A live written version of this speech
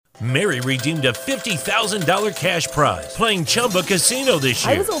Mary redeemed a $50,000 cash prize playing Chumba Casino this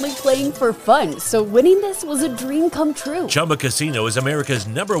year. I was only playing for fun, so winning this was a dream come true. Chumba Casino is America's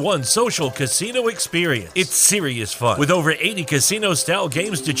 #1 social casino experience. It's serious fun. With over 80 casino-style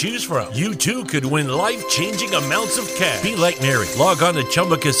games to choose from, you too could win life-changing amounts of cash. Be like Mary. Log on to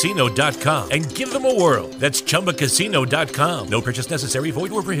ChumbaCasino.com and give them a whirl. That's ChumbaCasino.com. No purchase necessary.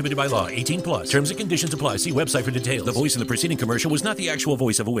 Void where prohibited by law. 18+. Terms and conditions apply. See website for details. The voice in the preceding commercial was not the actual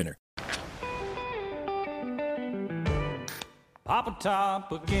voice of a winner. Papa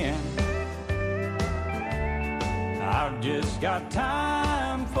Top again. I've just got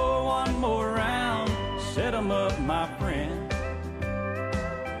time for one more round. Set 'em up, my friend.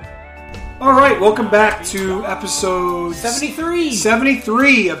 All right, welcome back to episode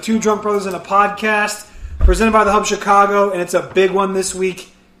 73 of Two Drunk Brothers and a Podcast, presented by the Hub Chicago, and it's a big one this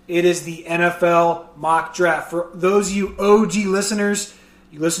week. It is the NFL mock draft. For those of you OG listeners,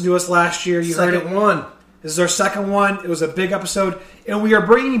 you listened to us last year. You heard it. One. This is our second one. It was a big episode, and we are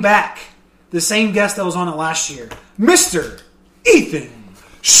bringing back the same guest that was on it last year, Mr. Ethan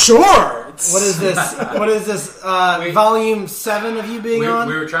Shorts. What is this? Volume 7 of you being on?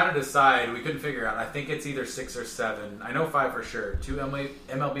 We were trying to decide. We couldn't figure out. I think it's either 6 or 7. I know 5 for sure. 2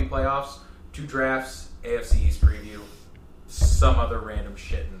 MLB playoffs, 2 drafts, AFC East preview, some other random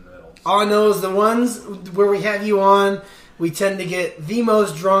shit in the middle. All I know is the ones where we have you on, we tend to get the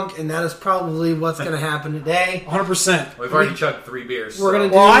most drunk, and that is probably what's going to happen today. 100%. We've already chugged 3 beers. We're gonna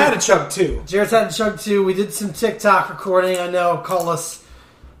Well, I had to chug 2. Jared's had to chug 2. We did some TikTok recording. I know, call us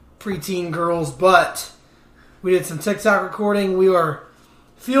preteen girls, but we did some TikTok recording. We are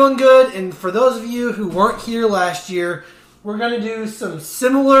feeling good, and for those of you who weren't here last year, we're going to do some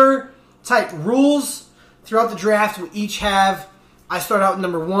similar type rules throughout the draft. We each have, I start out with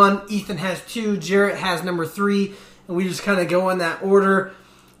number 1, Ethan has 2, Jarrett has number 3, and we just kind of go in that order.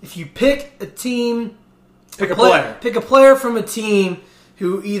 If you pick a team, Pick a player. Pick a player from a team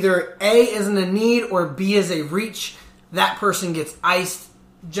who either A is in a need or B is a reach, that person gets iced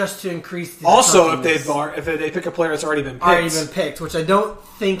just to increase the Also, if toughness. they pick a player that's already been picked. Which I don't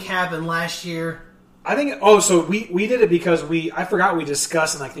think happened last year. I think. So we did it because I forgot we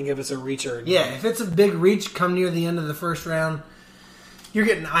discussed, and I think if it's a reach or Yeah, if it's a big reach, come near the end of the first round, you're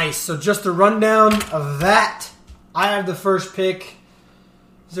getting iced. So just a rundown of that. I have the first pick.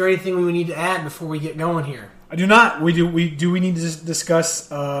 Is there anything we need to add before we get going here? I do not. We need to discuss.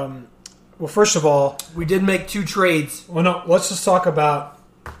 Well, first of all, We did make 2 trades. well, no. Let's just talk about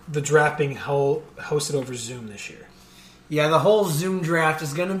the draft being hosted over Zoom this year. Yeah, the whole Zoom draft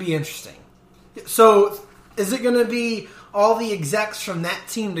is going to be interesting. So, is it going to be all the execs from that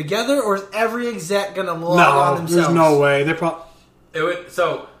team together, or is every exec going to log on themselves? There's no way. They're probably.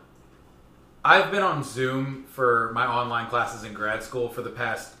 So, I've been on Zoom for my online classes in grad school for the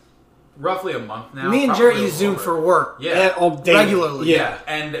past roughly a month now. Me and Jared use Zoom for work. Yeah. all day. Regularly. Yeah.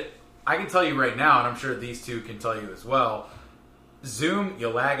 And I can tell you right now, and I'm sure these two can tell you as well, Zoom, you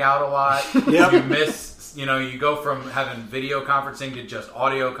lag out a lot. Yep. You miss, you go from having video conferencing to just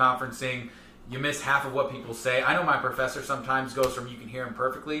audio conferencing. You miss half of what people say. I know my professor sometimes goes from you can hear him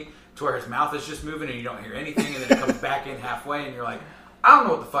perfectly to where his mouth is just moving and you don't hear anything, and then it comes back in halfway and you're like, I don't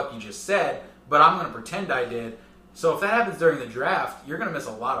know what the fuck you just said, but I'm going to pretend I did. So if that happens during the draft, you're going to miss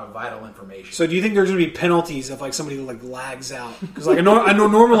a lot of vital information. So do you think there's going to be penalties if somebody lags out? Because I know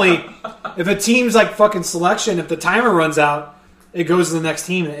normally if a team's fucking selection, if the timer runs out, it goes to the next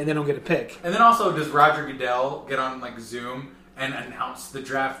team and they don't get a pick. And then also, does Roger Goodell get on Zoom and announce the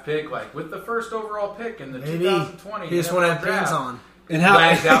draft pick with the first overall pick in the Maybe 2020? he just want to have pants on. And how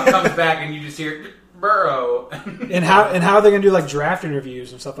lags out, comes back, and you just hear Burrow. and how are they going to do draft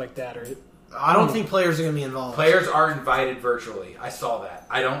interviews and stuff like that? Or I don't think players are going to be involved. Players are invited virtually. I saw that.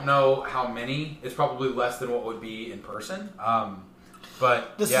 I don't know how many. It's probably less than what would be in person.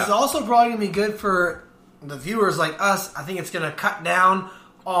 But This is also probably going to be good for the viewers like us. I think it's going to cut down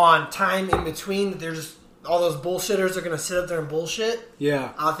on time in between. They're just all those bullshitters are going to sit up there and bullshit.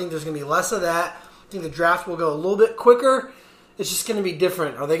 Yeah. I think there's going to be less of that. I think the draft will go a little bit quicker. It's just going to be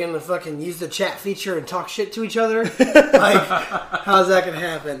different. Are they going to fucking use the chat feature and talk shit to each other? How's that going to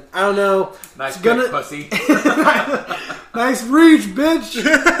happen? I don't know. Nice it's gonna, pick, pussy. Nice reach, bitch.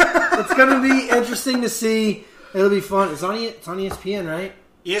 It's going to be interesting to see. It'll be fun. It's on ESPN, right?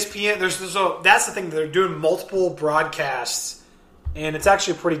 ESPN. That's the thing. They're doing multiple broadcasts, and it's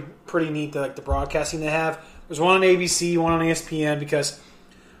actually pretty neat. The broadcasting they have. There's one on ABC, one on ESPN, because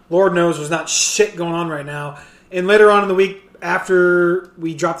Lord knows there's not shit going on right now. And later on in the week, after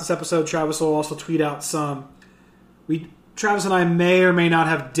we drop this episode, Travis will also tweet out some. Travis and I may or may not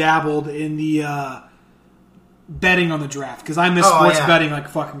have dabbled in the betting on the draft because I miss Oh, sports yeah. betting like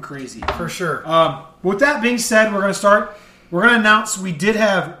fucking crazy. For sure. With that being said, we're going to start. We're going to announce we did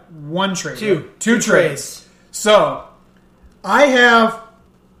have one trade. Two trades. So, I have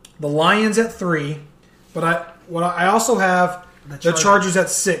the Lions at 3, but I also have the Chargers at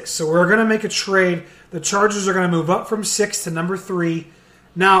 6. So, we're going to make a trade. The Chargers are going to move up from 6 to number 3.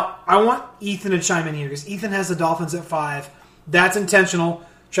 Now, I want Ethan to chime in here because Ethan has the Dolphins at 5. That's intentional.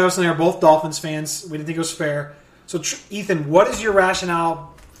 Travis and I are both Dolphins fans. We didn't think it was fair. So, Ethan, what is your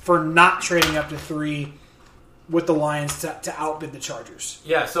rationale for not trading up to 3 with the Lions to outbid the Chargers?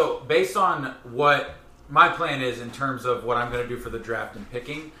 Yeah, so based on what my plan is in terms of what I'm going to do for the draft and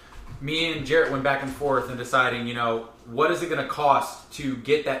picking, me and Jarrett went back and forth in deciding, what is it going to cost to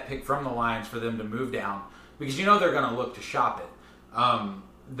get that pick from the Lions for them to move down? Because they're going to look to shop it.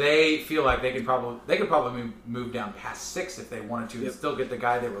 They feel like they could probably move down past 6 if they wanted to and still get the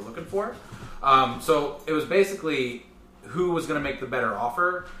guy they were looking for. So it was basically who was going to make the better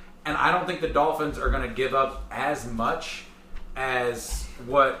offer. And I don't think the Dolphins are going to give up as much as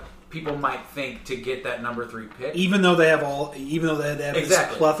what people might think to get that number 3 pick. Even though they have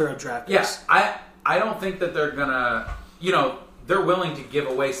this plethora of draft picks. Yes, I don't think that they're going to, they're willing to give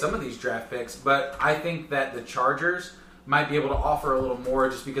away some of these draft picks, but I think that the Chargers might be able to offer a little more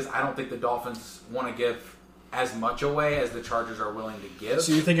just because I don't think the Dolphins want to give as much away as the Chargers are willing to give.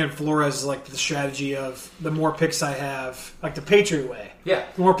 So you're thinking Flores is like the strategy of the more picks I have, like the Patriot way. Yeah.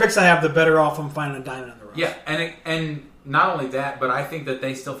 The more picks I have, the better off I'm finding a diamond in the rough. Yeah, and not only that, but I think that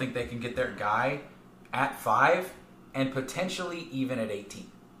they still think they can get their guy at 5 and potentially even at 18.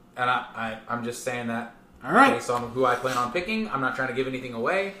 And I'm just saying that based on who I plan on picking. I'm not trying to give anything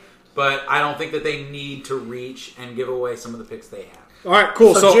away, but I don't think that they need to reach and give away some of the picks they have. All right,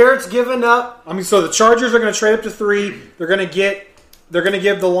 cool. So Jarrett's given up. So the Chargers are going to trade up to 3. They're going to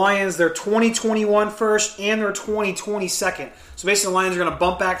give the Lions their 2021 first and their 2020 second. So basically, the Lions are going to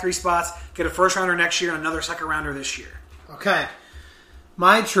bump back 3 spots, get a first rounder next year, and another second rounder this year. Okay.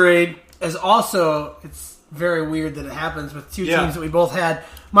 My trade is also, it's very weird that it happens with 2 teams that we both had.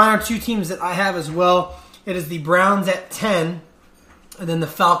 Mine are 2 teams that I have as well. It is the Browns at 10, and then the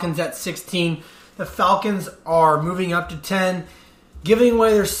Falcons at 16. The Falcons are moving up to 10, giving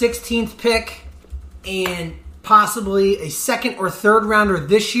away their 16th pick and possibly a second or third rounder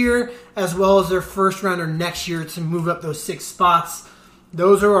this year, as well as their first rounder next year to move up those 6 spots.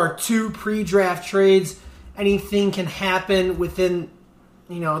 Those are our 2 pre-draft trades. Anything can happen within,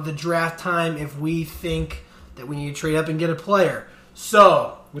 the draft time if we think that we need to trade up and get a player.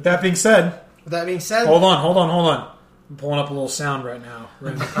 So, With that being said, hold on. I'm pulling up a little sound right now.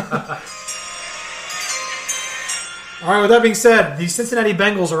 All right, with that being said, the Cincinnati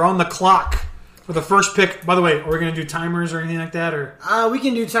Bengals are on the clock for the first pick. By the way, are we going to do timers or anything like that? Or we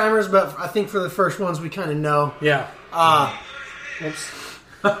can do timers, but I think for the first ones we kind of know. Yeah. Oops.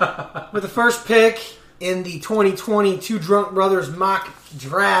 With the first pick in the 2020 Two Drunk Brothers mock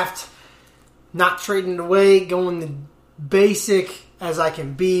draft, not trading it away, going the basic as I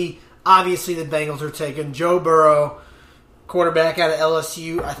can be. Obviously, the Bengals are taking Joe Burrow, quarterback out of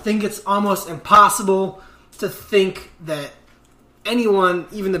LSU. I think it's almost impossible to think that anyone,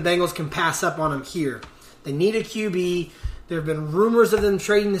 even the Bengals, can pass up on him here. They need a QB. There have been rumors of them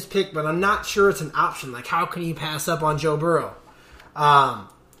trading this pick, but I'm not sure it's an option. Like, how can you pass up on Joe Burrow?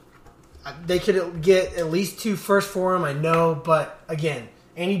 They could get at least 2 firsts for him, I know, but again,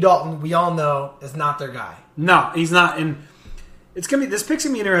 Andy Dalton, we all know, is not their guy. No, he's not. And this pick's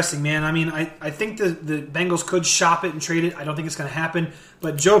gonna be interesting, man. I mean, I think the Bengals could shop it and trade it. I don't think it's gonna happen.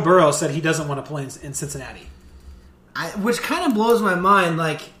 But Joe Burrow said he doesn't want to play in Cincinnati, which kind of blows my mind.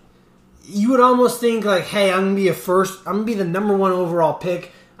 Like, you would almost think, like, hey, I'm gonna be the number 1 overall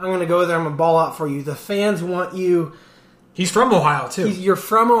pick. I'm gonna go there. I'm gonna ball out for you. The fans want you. He's from Ohio too. You're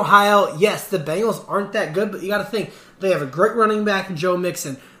from Ohio. Yes, the Bengals aren't that good, but you got to think they have a great running back in Joe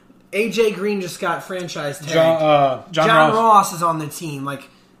Mixon. AJ Green just got franchise tagged. John Ross is on the team. Like,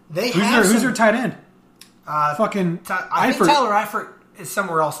 who's their tight end? I think Tyler Eifert is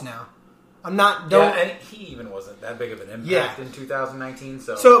somewhere else now. And he even wasn't that big of an impact in 2019.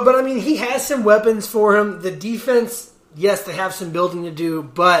 But I mean, he has some weapons for him. The defense, yes, they have some building to do,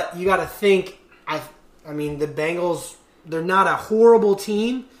 but you got to think. I mean, the Bengals, they're not a horrible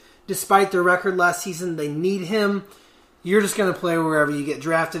team, despite their record last season. They need him. You're just going to play wherever you get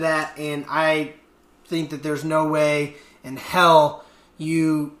drafted at, and I think that there's no way in hell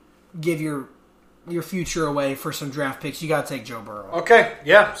you give your future away for some draft picks. You got to take Joe Burrow. Okay,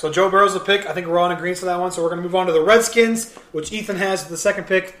 yeah. So Joe Burrow's the pick. I think we're all in agreement for that one. So we're going to move on to the Redskins, which Ethan has the second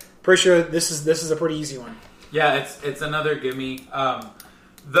pick. Pretty sure this is a pretty easy one. Yeah, it's another gimme.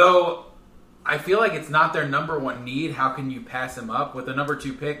 Though I feel like it's not their number one need. How can you pass him up? With the number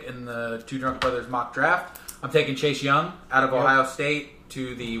 2 pick in the Two Drunk Brothers mock draft, I'm taking Chase Young out of Ohio State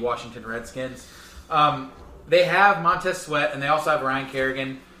to the Washington Redskins. They have Montez Sweat, and they also have Ryan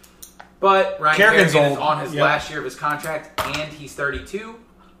Kerrigan. But Ryan Kerrigan is on his last year of his contract, and he's 32,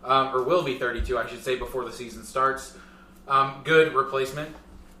 or will be 32, I should say, before the season starts. Good replacement,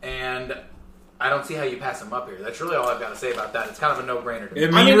 and I don't see how you pass him up here. That's really all I've got to say about that. It's kind of a no-brainer to me.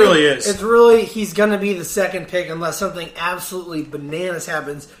 It really is. It's really, he's going to be the second pick unless something absolutely bananas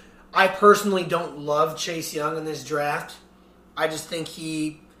happens. I personally don't love Chase Young in this draft. I just think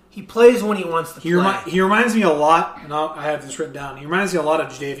he plays when he wants to play. He reminds me a lot, and I have this written down, he reminds me a lot of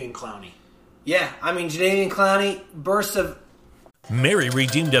Jadeveon Clowney. Yeah, I mean, Jadeveon Clowney, bursts of... Mary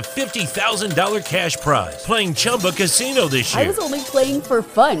redeemed a $50,000 cash prize playing Chumba Casino this year. I was only playing for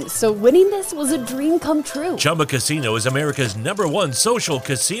fun, so winning this was a dream come true. Chumba Casino is America's #1 social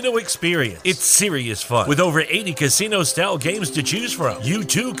casino experience. It's serious fun. With over 80 casino-style games to choose from, you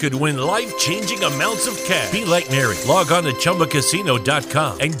too could win life-changing amounts of cash. Be like Mary. Log on to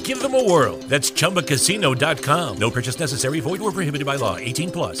ChumbaCasino.com and give them a whirl. That's ChumbaCasino.com. No purchase necessary. Void or prohibited by law.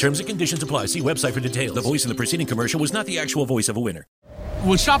 18+. Terms and conditions apply. See website for details. The voice in the preceding commercial was not the actual voice of a winner.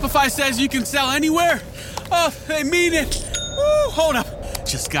 When Shopify says you can sell anywhere, oh, they mean it. Woo, hold up.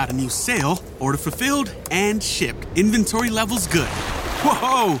 Just got a new sale. Order fulfilled and shipped. Inventory level's good.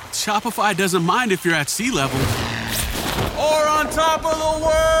 Whoa, Shopify doesn't mind if you're at sea level. Or on top of the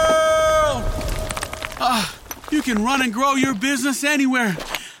world. You can run and grow your business anywhere.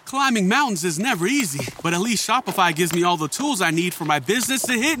 Climbing mountains is never easy, but at least Shopify gives me all the tools I need for my business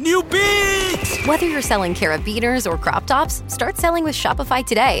to hit new peaks! Whether you're selling carabiners or crop tops, start selling with Shopify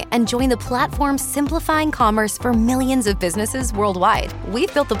today and join the platform simplifying commerce for millions of businesses worldwide.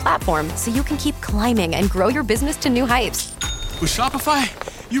 We've built the platform so you can keep climbing and grow your business to new heights. With Shopify,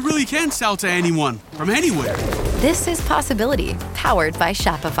 you really can sell to anyone, from anywhere. This is Possibility, powered by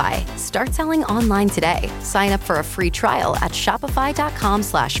Shopify. Start selling online today. Sign up for a free trial at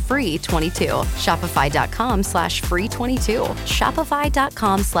shopify.com/free22. Shopify.com/free22.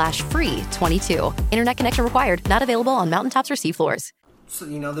 Shopify.com/free22. Internet connection required. Not available on mountaintops or seafloors. So,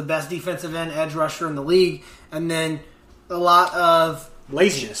 the best defensive end edge rusher in the league, and then a lot of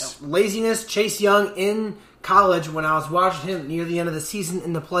laziness. Chase Young in college, when I was watching him near the end of the season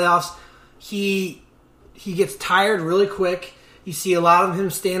in the playoffs, he gets tired really quick. You see a lot of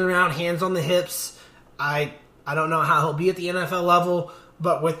him standing around, hands on the hips. I don't know how he'll be at the NFL level,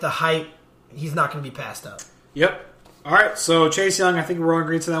 but with the hype, he's not going to be passed up. Yep. All right, so Chase Young, I think we're all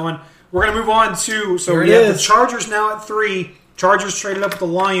agreed to that one. We're going to move on to, we have the Chargers now at 3. Chargers traded up with the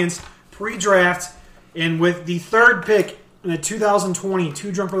Lions pre-draft, and with the 3rd pick in the 2020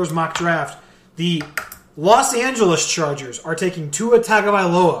 Two Drunk Brothers mock draft, the Los Angeles Chargers are taking Tua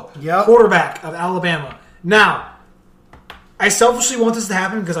Tagovailoa, quarterback of Alabama. Now, I selfishly want this to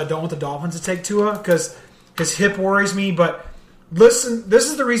happen because I don't want the Dolphins to take Tua because his hip worries me. But listen, this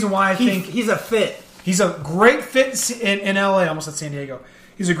is the reason why I think he's a fit. He's a great fit in L.A. I almost said San Diego.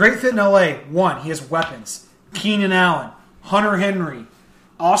 He's a great fit in L.A. One, he has weapons. Keenan Allen, Hunter Henry,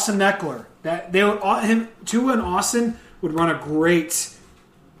 Austin Eckler. Tua and Austin would run a great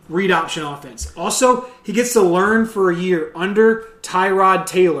read option offense. Also, he gets to learn for a year under Tyrod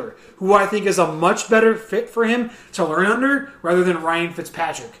Taylor, who I think is a much better fit for him to learn under rather than Ryan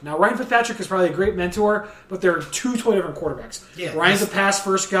Fitzpatrick. Now, Ryan Fitzpatrick is probably a great mentor, but they're two totally different quarterbacks. Yeah, Ryan's a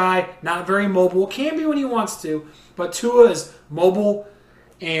pass-first guy, not very mobile. Can be when he wants to, but Tua is mobile.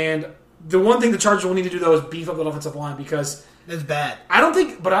 And the one thing the Chargers will need to do, though, is beef up the offensive line because it's bad.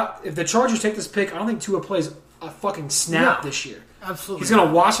 If the Chargers take this pick, I don't think Tua plays a fucking snap this year. Absolutely. He's going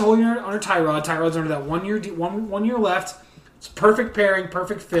to watch the whole year under Tyrod. Tyrod's under that 1 year left. It's perfect pairing,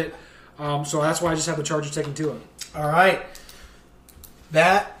 perfect fit. So that's why I just have the Chargers taking Tua. All right.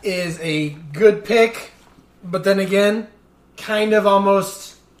 That is a good pick. But then again, kind of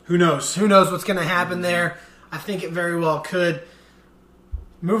almost... Who knows? Who knows what's going to happen there. I think it very well could.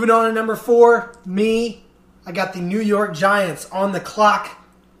 Moving on to number 4, I got the New York Giants on the clock.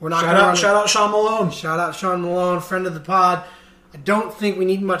 We're not shout out Sean Malone. Shout out Sean Malone, friend of the pod. I don't think we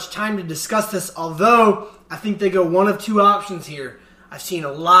need much time to discuss this, although I think they go one of two options here. I've seen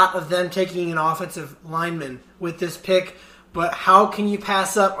a lot of them taking an offensive lineman with this pick, but how can you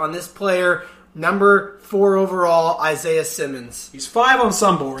pass up on this player, number 4 overall, Isaiah Simmons? He's 5 on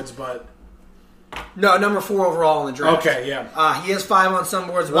some boards, but... No, number 4 overall in the draft. Okay, yeah. He is 5 on some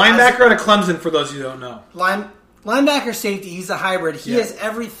boards. Linebacker out of Clemson, for those of you who don't know. Linebacker safety, he's a hybrid. He has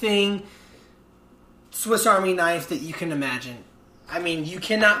everything Swiss Army knife that you can imagine. I mean, you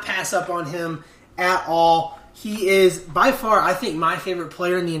cannot pass up on him at all. He is by far, I think, my favorite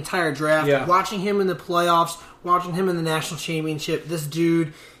player in the entire draft. Yeah. Watching him in the playoffs, watching him in the national championship, this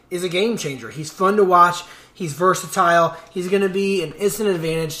dude is a game changer. He's fun to watch. He's versatile. He's going to be an instant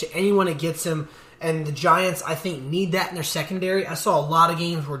advantage to anyone that gets him. And the Giants, I think, need that in their secondary. I saw a lot of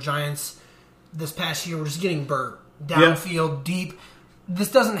games where Giants this past year were just getting burnt. Downfield, deep.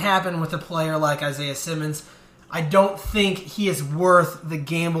 This doesn't happen with a player like Isaiah Simmons. I don't think he is worth the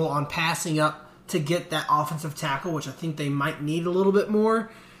gamble on passing up to get that offensive tackle, which I think they might need a little bit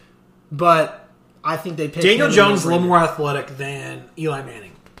more. But I think they picked Daniel him Jones is a over little him. more athletic than Eli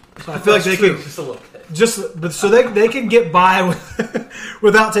Manning. So I feel like they true. could Just a little bit. so they can get by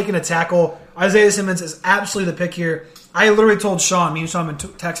without taking a tackle. Isaiah Simmons is absolutely the pick here. I literally told Sean, me and Sean have been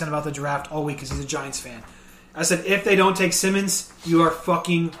texting about the draft all week because he's a Giants fan. I said, if they don't take Simmons, you are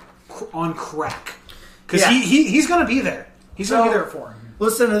fucking on crack. Because he's going to be there. He's going to be there for him.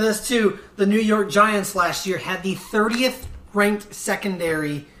 Listen to this, too. The New York Giants last year had the 30th ranked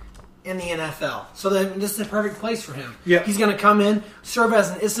secondary in the NFL. So this is a perfect place for him. Yeah. He's going to come in, serve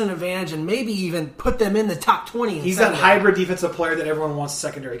as an instant advantage, and maybe even put them in the top 20. He's that hybrid defensive player that everyone wants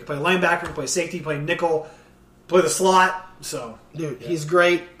secondary. He can play linebacker, he can play safety, he can play nickel, play the slot. So, Dude, he's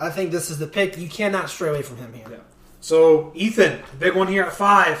great. I think this is the pick. You cannot stray away from him here. yeah. So Ethan, big one here at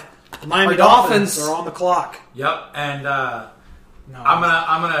 5. The Miami Our Dolphins Dolphins are on the clock. Yep, and I'm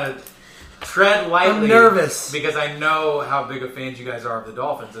gonna tread lightly. I'm nervous because I know how big of fans you guys are of the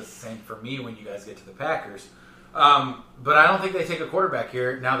Dolphins. It's the same for me when you guys get to the Packers. But I don't think they take a quarterback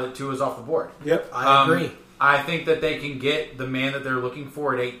here now that Tua's off the board. Yep, I agree. I think that they can get the man that they're looking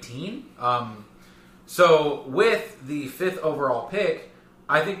for at 18. So with the 5th overall pick,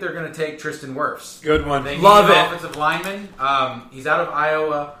 I think they're going to take Tristan Wirfs. Good one. They Love need an it. offensive lineman. He's out of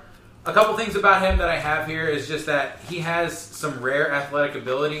Iowa. A couple things about him that I have here is just that he has some rare athletic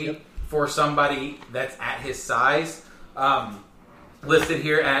ability for somebody that's at his size. Listed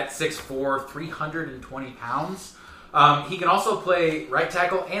here at 6'4", 320 pounds. He can also play right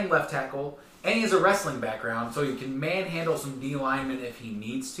tackle and left tackle, and he has a wrestling background, so he can manhandle some D linemen if he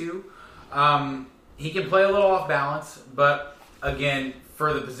needs to. He can play a little off balance, but again,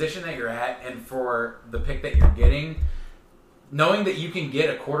 for the position that you're at and for the pick that you're getting, knowing that you can get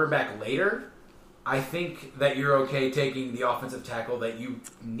a quarterback later, I think that you're okay taking the offensive tackle that you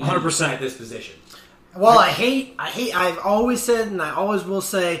need 100%. at this position. Well, I've always said, and I always will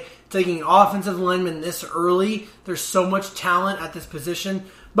say, taking an offensive lineman this early, there's so much talent at this position,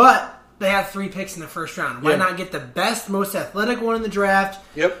 but they have 3 picks in the first round. Why not get the best, most athletic one in the draft?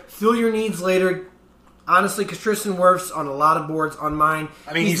 Yep. Fill your needs later. Honestly, because Tristan Wirfs on a lot of boards on mine.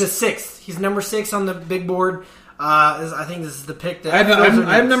 I mean, he's the 6th. He's number 6 on the big board. I think this is the pick that I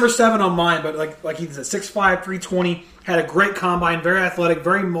have number 7 on mine, but like he said, 6'5", 320, had a great combine, very athletic,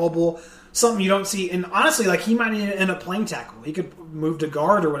 very mobile, something you don't see. And honestly, like he might end up playing tackle. He could move to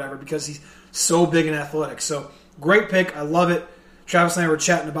guard or whatever because he's so big and athletic. So great pick. I love it. Travis and I were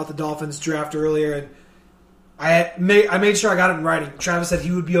chatting about the Dolphins draft earlier, and I made sure I got it in writing. Travis said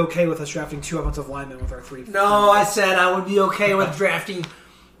he would be okay with us drafting 2 offensive linemen with our 3. No, I said I would be okay with drafting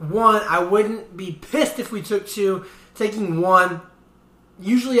 1. I wouldn't be pissed if we took 2. Taking 1,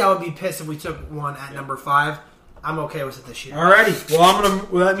 usually I would be pissed if we took 1 at number 5. I'm okay with it this year. Alrighty.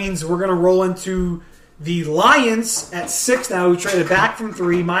 Well, that means we're gonna roll into the Lions at 6 now. We traded back from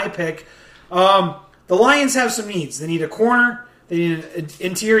 3. My pick. The Lions have some needs. They need a corner. They need an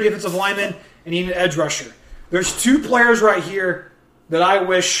interior defensive lineman. And need an edge rusher. There's 2 players right here that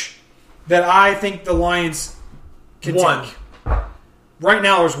I think the Lions can take. Right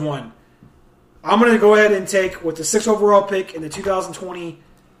now, there's 1. I'm going to go ahead and take, with the 6th overall pick in the 2020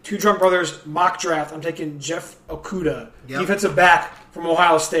 Two Trump Brothers mock draft, I'm taking Jeff Okudah, defensive back from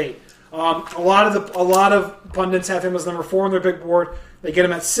Ohio State. A lot of pundits have him as number 4 on their big board. They get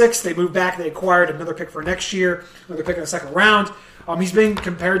him at 6. They move back. They acquired another pick for next year, another pick in the 2nd round. He's being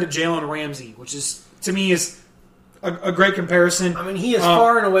compared to Jalen Ramsey, which is, to me, is a great comparison. I mean, he is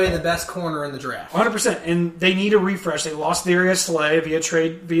far and away the best corner in the draft. 100%. And they need a refresh. They lost Darius Slay via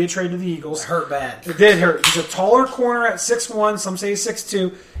trade to the Eagles. It hurt bad. It did hurt. He's a taller corner at 6'1". Some say he's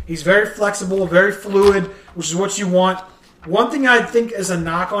 6'2". He's very flexible, very fluid, which is what you want. One thing I think is a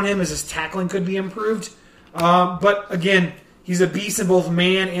knock on him is his tackling could be improved. But again, he's a beast in both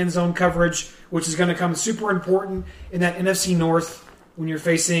man and zone coverage, which is going to come super important in that NFC North when you're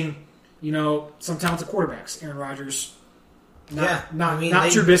facing, some talented quarterbacks. Aaron Rodgers, not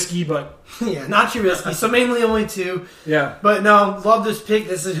Trubisky, but not Trubisky. So mainly only 2. Yeah, but no, love this pick.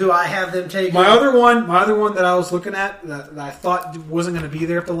 This is who I have them taking. My other one that I was looking at that I thought wasn't going to be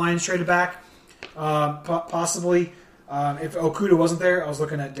there if the Lions traded back, possibly if Okudah wasn't there, I was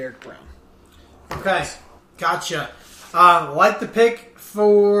looking at Derek Brown. Okay. Gotcha. Like the pick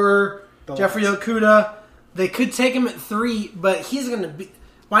for Jeffrey Okudah. They could take him at 3, but he's going to be...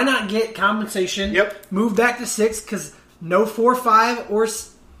 Why not get compensation? Yep. Move back to 6, because no 4-5 or...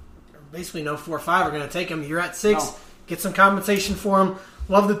 Basically no 4-5 are going to take him. You're at 6. No. Get some compensation for him.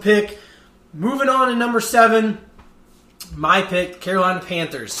 Love the pick. Moving on to number 7. My pick, Carolina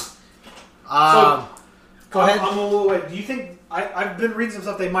Panthers. Go ahead. I'm a little wait. Do you think... I've been reading some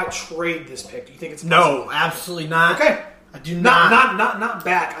stuff they might trade this pick. Do you think it's No, absolutely not. Okay. I do not. Not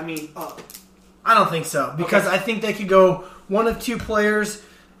back. I mean, up. I don't think so, because I think they could go one of 2 players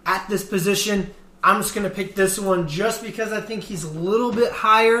at this position. I'm just going to pick this one just because I think he's a little bit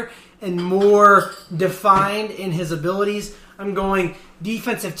higher and more defined in his abilities. I'm going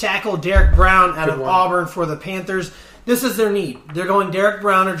defensive tackle Derek Brown out of Auburn for the Panthers. This is their need. They're going Derek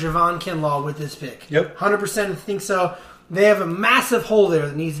Brown or Javon Kinlaw with this pick. Yep. 100% think so. They have a massive hole there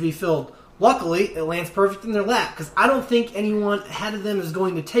that needs to be filled. Luckily, it lands perfect in their lap, because I don't think anyone ahead of them is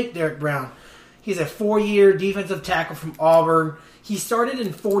going to take Derek Brown. He's a 4-year defensive tackle from Auburn. He started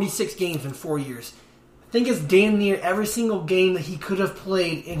in 46 games in 4 years. I think it's damn near every single game that he could have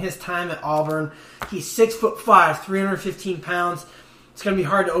played in his time at Auburn. He's 6'5", 315 pounds. It's going to be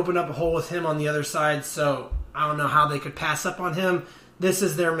hard to open up a hole with him on the other side, so I don't know how they could pass up on him. This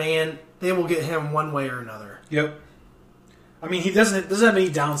is their man. They will get him one way or another. Yep. I mean, he doesn't have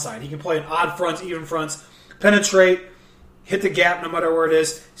any downside. He can play in odd fronts, even fronts, penetrate, hit the gap no matter where it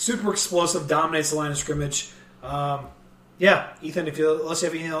is. Super explosive, dominates the line of scrimmage. Yeah, Ethan, unless you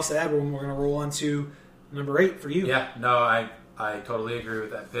have anything else to add, we're going to roll on to number 8 for you. Yeah, no, I totally agree with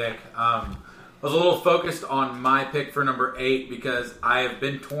that pick. I was a little focused on my pick for number 8 because I have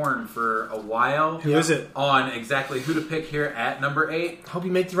been torn for a while. Who is it? On exactly who to pick here at number 8. Hope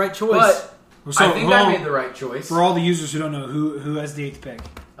you make the right choice. But So, I think I made the right choice. For all the users who don't know, who has the 8th pick?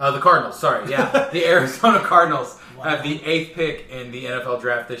 The Cardinals, sorry. Yeah, the Arizona Cardinals have the 8th pick in the NFL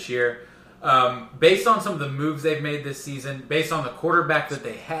draft this year. Based on some of the moves they've made this season, based on the quarterback that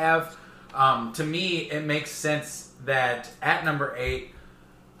they have, to me, it makes sense that at number 8,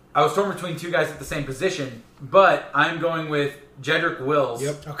 I was torn between 2 guys at the same position, but I'm going with Jedrick Wills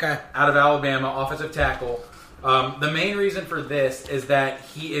out of Alabama, offensive tackle. The main reason for this is that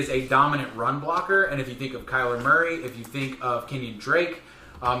he is a dominant run blocker, and if you think of Kyler Murray, if you think of Kenyon Drake,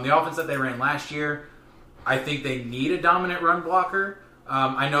 the offense that they ran last year, I think they need a dominant run blocker.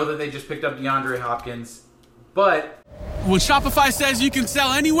 I know that they just picked up DeAndre Hopkins, but... When Shopify says you can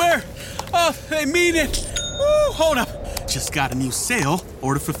sell anywhere, they mean it. Woo, hold up. Just got a new sale,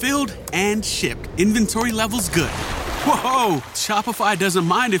 order fulfilled and shipped. Inventory level's good. Whoa, Shopify doesn't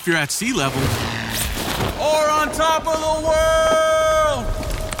mind if you're at sea level. Or on top of the world!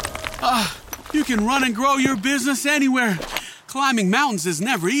 You can run and grow your business anywhere. Climbing mountains is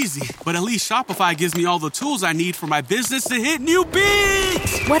never easy, but at least Shopify gives me all the tools I need for my business to hit new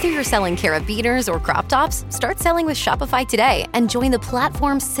peaks! Whether you're selling carabiners or crop tops, start selling with Shopify today and join the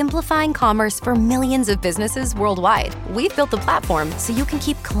platform simplifying commerce for millions of businesses worldwide. We've built the platform so you can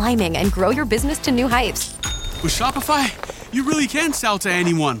keep climbing and grow your business to new heights. With Shopify, you really can sell to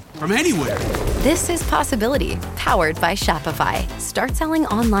anyone, from anywhere. This is Possibility, powered by Shopify. Start selling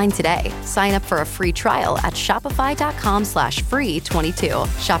online today. Sign up for a free trial at shopify.com/free22.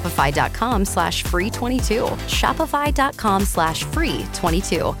 Shopify.com/free22.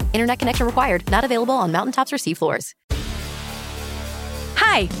 Shopify.com/free22. Internet connection required. Not available on mountaintops or seafloors.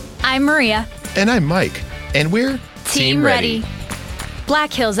 Hi, I'm Maria. And I'm Mike. And we're Team Ready.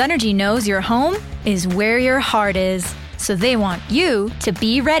 Black Hills Energy knows your home is where your heart is. So they want you to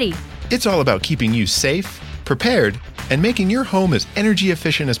be ready. It's all about keeping you safe, prepared, and making your home as energy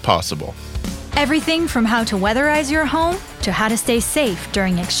efficient as possible. Everything from how to weatherize your home to how to stay safe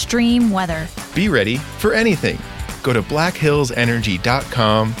during extreme weather. Be ready for anything. Go to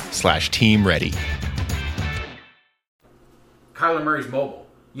blackhillsenergy.com/team ready. Kyler Murray's mobile.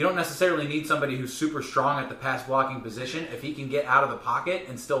 You don't necessarily need somebody who's super strong at the pass blocking position if he can get out of the pocket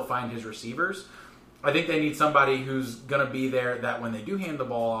and still find his receivers. I think they need somebody who's going to be there that when they do hand the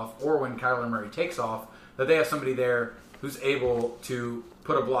ball off or when Kyler Murray takes off, that they have somebody there who's able to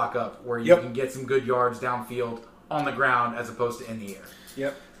put a block up where you can get some good yards downfield on the ground as opposed to in the air.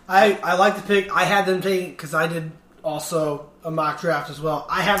 Yep. I like the pick. I had them taking, because I did also a mock draft as well.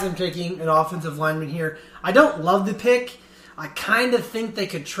 I have them taking an offensive lineman here. I don't love the pick. I kind of think they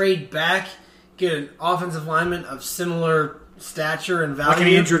could trade back, get an offensive lineman of similar stature and value. Like an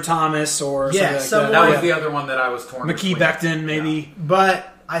Andrew Thomas or something like that. That was the other one that I was torn McKee Becton, maybe. Yeah.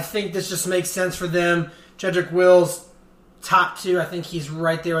 But I think this just makes sense for them. Jedrick Wills, top 2. I think he's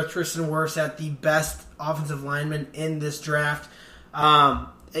right there with Tristan Wirfs at the best offensive lineman in this draft.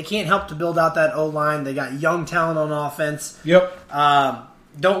 They can't help to build out that O-line. They got young talent on offense. Yep.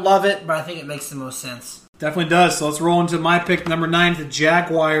 Don't love it, but I think it makes the most sense. Definitely does. So let's roll into my pick, number 9, the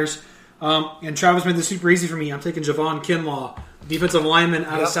Jaguars. And Travis made this super easy for me. I'm taking Javon Kinlaw, defensive lineman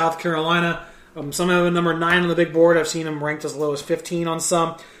out of South Carolina. Some have him number 9 on the big board. I've seen him ranked as low as 15 on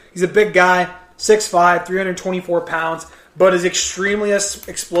some. He's a big guy, 6'5", 324 pounds, but is extremely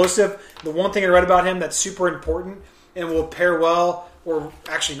explosive. The one thing I read about him that's super important and will pair well, or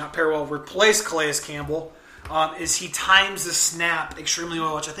actually not pair well, replace Calais Campbell, is he times the snap extremely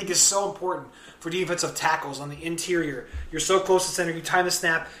well, which I think is so important for defensive tackles on the interior. You're so close to center, you time the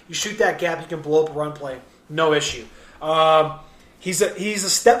snap, you shoot that gap, you can blow up a run play, no issue. He's a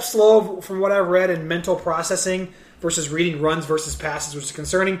step slow from what I've read in mental processing versus reading runs versus passes, which is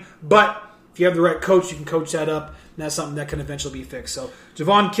concerning. But if you have the right coach, you can coach that up, and that's something that can eventually be fixed. So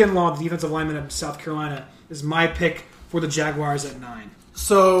Javon Kinlaw, the defensive lineman of South Carolina, is my pick for the Jaguars at 9.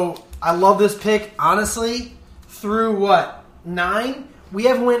 So I love this pick. Honestly, through 9? We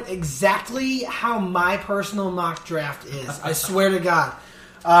have went exactly how my personal mock draft is. I swear to God.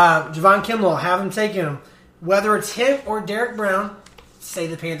 Javon Kinlaw, have him taking him. Whether it's him or Derek Brown, say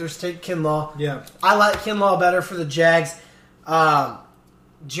the Panthers take Kinlaw. Yeah. I like Kinlaw better for the Jags.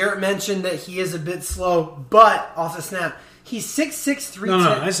 Jarrett mentioned that he is a bit slow, but off the snap, he's 6'6", 310.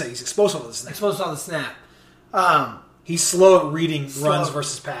 No, I say he's explosive on the snap. Explosive on the snap. He's slow at reading runs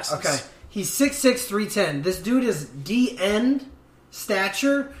versus passes. Okay. He's 6'6", 310. This dude is D-end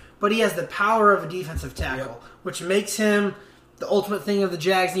stature, but he has the power of a defensive tackle, which makes him the ultimate thing of the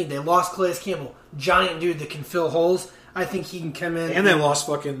Jags need. They lost Calais Campbell, giant dude that can fill holes. I think he can come in. And they lost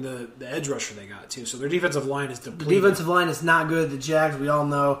fucking the edge rusher they got, too. So their defensive line is depleted. The defensive line is not good. The Jags, we all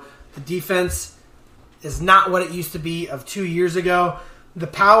know. The defense is not what it used to be of 2 years ago. The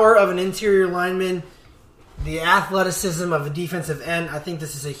power of an interior lineman, the athleticism of a defensive end, I think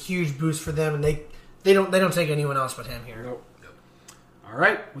this is a huge boost for them, and they don't take anyone else but him here. Nope. All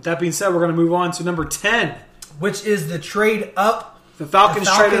right. With that being said, we're going to move on to number 10. Which is the trade up. The Falcons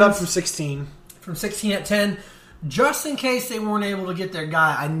traded up from 16. From 16 at 10. Just in case they weren't able to get their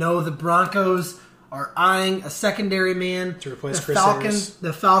guy. I know the Broncos are eyeing a secondary man to replace Chris Harris.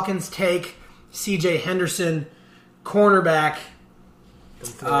 The Falcons take C.J. Henderson, cornerback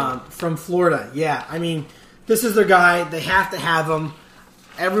from Florida. Yeah, I mean, this is their guy. They have to have him.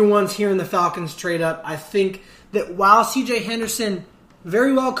 Everyone's hearing the Falcons trade up. I think that while C.J. Henderson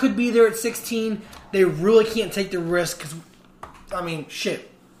very well could be there at 16, they really can't take the risk because, I mean, shit.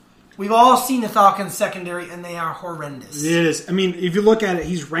 We've all seen the Falcons secondary, and they are horrendous. It is. I mean, if you look at it,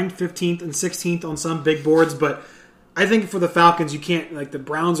 he's ranked 15th and 16th on some big boards, but I think for the Falcons, you can't, the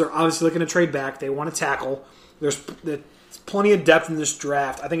Browns are obviously looking to trade back. They want to tackle. There's plenty of depth in this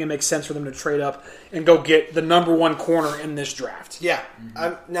draft. I think it makes sense for them to trade up and go get the number 1 corner in this draft. Yeah.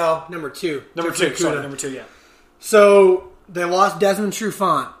 No, number 2. Number 2, yeah. So, they lost Desmond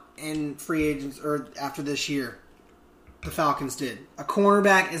Trufant in free agents, or after this year. The Falcons did. A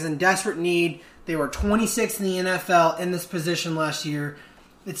cornerback is in desperate need. They were 26th in the NFL in this position last year.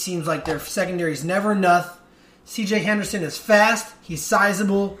 It seems like their secondary is never enough. C.J. Henderson is fast. He's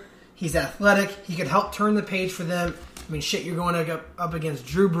sizable. He's athletic. He could help turn the page for them. I mean, shit, you're going up against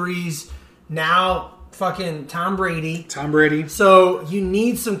Drew Brees. Now, fucking Tom Brady. So, you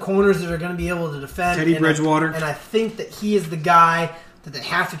need some corners that are going to be able to defend. Teddy Bridgewater. And I think that he is the guy that they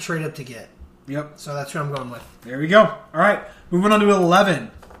have to trade up to get. Yep. So that's who I'm going with. There we go. All right. Moving on to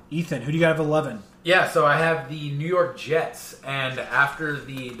 11. Ethan, who do you got at 11? Yeah, so I have the New York Jets, and after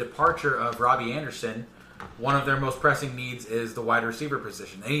the departure of Robbie Anderson, one of their most pressing needs is the wide receiver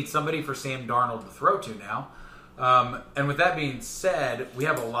position. They need somebody for Sam Darnold to throw to now. And with that being said, we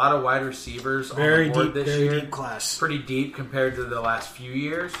have a lot of wide receivers on the board this year. Very deep class. Pretty deep compared to the last few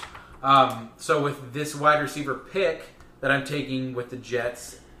years. So with this wide receiver pick that I'm taking with the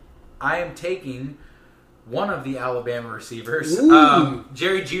Jets, I am taking one of the Alabama receivers,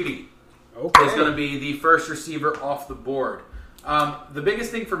 Jerry Jeudy. Okay. Is going to be the first receiver off the board. The biggest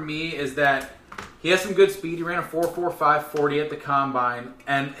thing for me is that he has some good speed. He ran a 4.45 40 at the combine,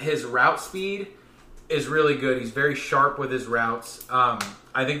 and his route speed is really good. He's very sharp with his routes.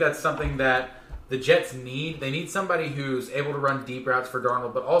 I think that's something that the Jets need. They need somebody who's able to run deep routes for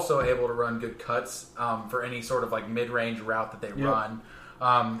Darnold, but also able to run good cuts for any sort of mid-range route that they run.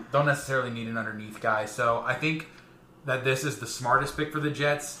 Don't necessarily need an underneath guy. So I think that this is the smartest pick for the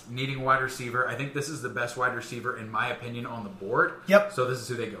Jets, needing a wide receiver. I think this is the best wide receiver, in my opinion, on the board. Yep. So this is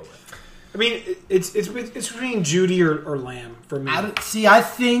who they go with. I mean, it's between Jeudy or Lamb for me. I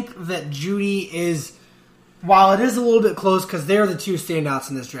think that Jeudy is, while it is a little bit close, because they're the two standouts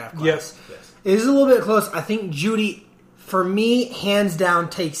in this draft class. Yes. It is a little bit close. I think Jeudy for me, hands down,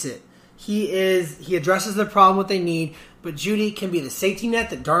 takes it. He addresses the problem what they need, but Jeudy can be the safety net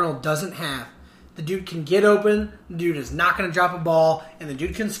that Darnold doesn't have. The dude can get open, the dude is not going to drop a ball, and the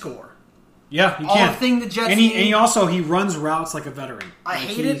dude can score. Yeah, he All can. the thing the Jets and need. he runs routes like a veteran. I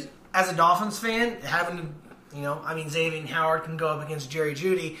hate it as a Dolphins fan, having to, Xavier Howard can go up against Jerry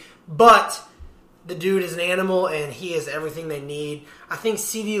Jeudy, but the dude is an animal, and he is everything they need. I think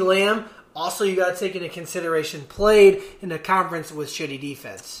CeeDee Lamb, also you got to take into consideration, played in a conference with shitty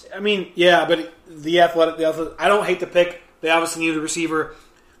defense. I mean, yeah, but the athletic, I don't hate the pick. They obviously need a receiver.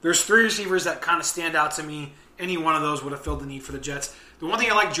 There's 3 receivers that kind of stand out to me. Any one of those would have filled the need for the Jets. The one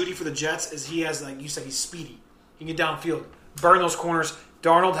thing I like Jeudy for the Jets is he has, like you said, he's speedy. He can get downfield, burn those corners.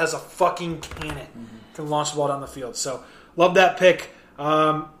 Darnold has a fucking cannon to launch the ball down the field. So, love that pick.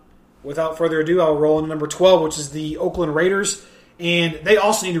 Without further ado, I'll roll in number 12, which is the Oakland Raiders. And they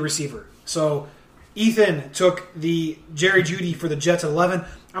also need a receiver. So, Ethan took the Jerry Jeudy for the Jets at 11.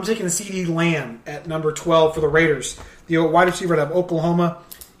 I'm taking the CeeDee Lamb at number 12 for the Raiders. The wide receiver out of Oklahoma.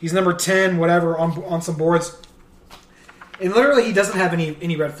 He's number 10, whatever, on some boards. And literally, he doesn't have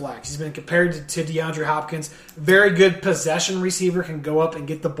any red flags. He's been compared to DeAndre Hopkins. Very good possession receiver, can go up and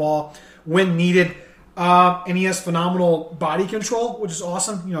get the ball when needed. And he has phenomenal body control, which is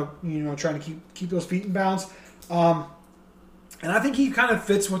awesome. Trying to keep those feet in bounds. And I think he kind of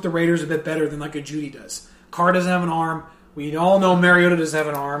fits with the Raiders a bit better than like a Jeudy does. Carr doesn't have an arm. We all know Mariota doesn't have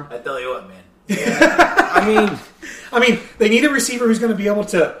an arm. I tell you what, man. Yeah. I mean, they need a receiver who's going to be able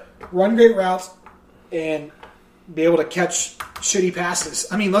to run great routes and be able to catch shitty passes.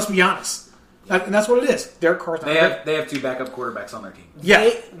 I mean, let's be honest. And that's what it is. Derek Carr's not They have 2 backup quarterbacks on their team.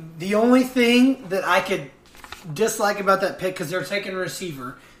 Yeah. The only thing that I could dislike about that pick, because they're taking a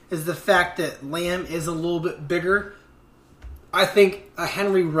receiver, is the fact that Lamb is a little bit bigger. I think a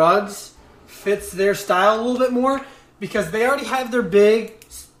Henry Ruggs fits their style a little bit more because they already have their big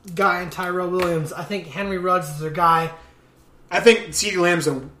guy in Tyrell Williams. I think Henry Ruggs is their guy. I think CeeDee Lamb's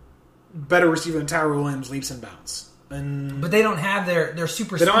a better receiver than Tyrell Williams leaps and bounds. But they don't have their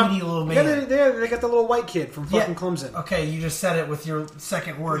super speedy little man. Yeah, they got the little white kid from fucking Clemson. Okay, you just said it with your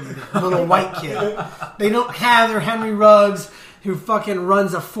second word. Little white kid. They don't have their Henry Ruggs who fucking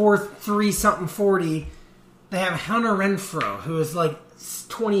runs a 4.3 something 40. They have Hunter Renfrow, who is like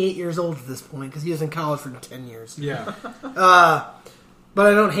 28 years old at this point because he was in college for 10 years. Yeah. But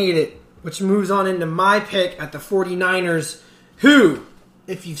I don't hate it, which moves on into my pick at the 49ers, who,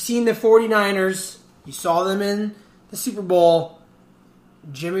 if you've seen the 49ers, you saw them in the Super Bowl,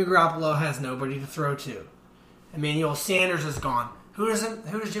 Jimmy Garoppolo has nobody to throw to. Emmanuel Sanders is gone. Who does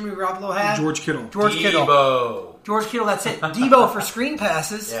Jimmy Garoppolo have? George Kittle. George Kittle, that's it. Debo for screen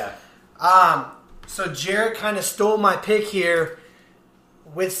passes. Yeah. So Jared kind of stole my pick here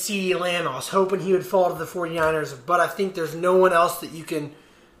with CeeDee Lamb. I was hoping he would fall to the 49ers, but I think there's no one else that you can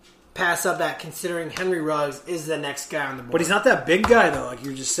pass up that, considering Henry Ruggs is the next guy on the board. But he's not that big guy, though, like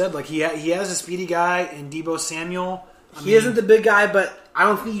you just said. Like he has a speedy guy in Debo Samuel. He isn't the big guy, but I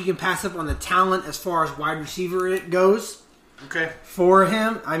don't think you can pass up on the talent as far as wide receiver it goes. Okay. For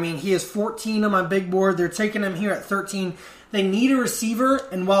him, I mean, he is 14 on my big board. They're taking him here at 13. They need a receiver,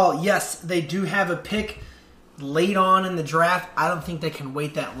 and while, yes, they do have a pick late on in the draft, I don't think they can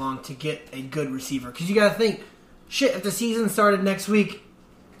wait that long to get a good receiver. Because you got to think, shit, if the season started next week,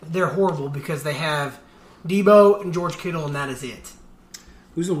 they're horrible because they have Debo and George Kittle, and that is it.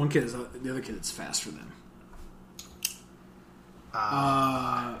 Who's the one kid? Is the other kid that's fast for them?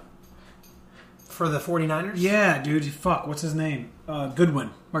 For the 49ers? Yeah, dude. Fuck. What's his name?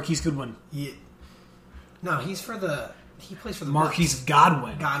 Goodwin. Marquise Goodwin. Yeah. No, he plays for the Marquise Bucs.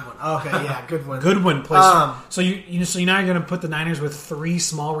 Godwin. Okay, yeah, Goodwin. Goodwin plays. So you're not going to put the Niners with 3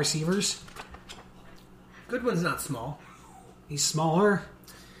 small receivers? Goodwin's not small. He's smaller.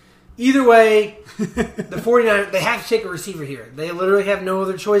 Either way, the 49ers, they have to take a receiver here. They literally have no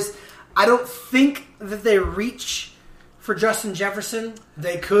other choice. I don't think that they reach for Justin Jefferson.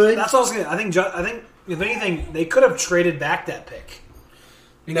 They could. That's all I was going to I think, if anything, they could have traded back that pick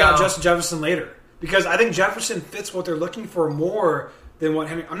and got Justin Jefferson later. Because I think Jefferson fits what they're looking for more than what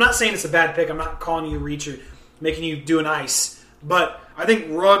Henry... I'm not saying it's a bad pick. I'm not calling you a reach or making you do an ice. But I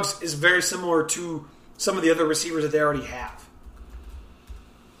think Ruggs is very similar to some of the other receivers that they already have.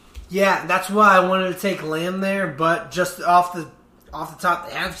 Yeah, that's why I wanted to take Lamb there. But just off the top,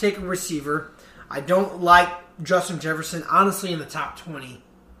 they have to take a receiver. I don't like Justin Jefferson, honestly, in the top 20.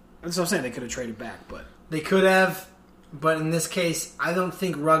 That's what I'm saying. They could have traded back, but... They could have... But in this case, I don't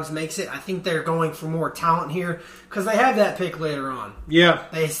think Ruggs makes it. I think they're going for more talent here because they have that pick later on. Yeah.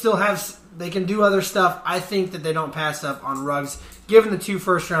 They still have... They can do other stuff. I think that they don't pass up on Ruggs. Given the 2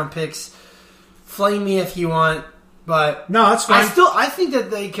 first-round picks, flame me if you want. But no, that's fine. I think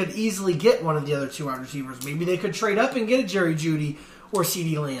that they could easily get one of the other 2 wide receivers. Maybe they could trade up and get a Jerry Jeudy or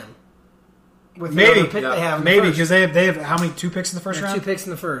CeeDee Lamb. With the other pick they have. Maybe because they have how many 2 picks in the first round? 2 picks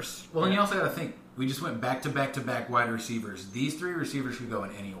in the first. Well, and you also got to think, we just went back to back to back wide receivers. These 3 receivers could go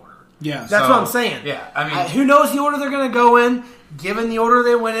in any order. Yeah, that's what I'm saying. Yeah, I mean, who knows the order they're going to go in? Given the order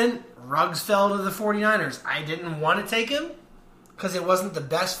they went in, Ruggs fell to the 49ers. I didn't want to take him because it wasn't the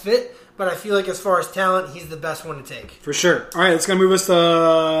best fit, but I feel like as far as talent, he's the best one to take. For sure. All right, that's going to move us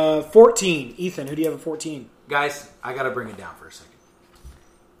to 14. Ethan, who do you have at 14? Guys, I got to bring it down for a second.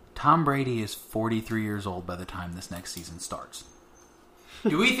 Tom Brady is 43 years old by the time this next season starts.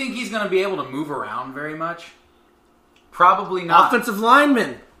 Do we think he's going to be able to move around very much? Probably not. Offensive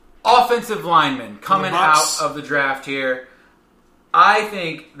lineman coming out of the draft here. I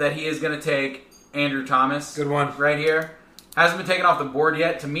think that he is going to take Andrew Thomas. Good one. Right here. Hasn't been taken off the board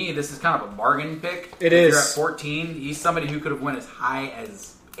yet. To me, this is kind of a bargain pick. It is. You're at 14. He's somebody who could have went as high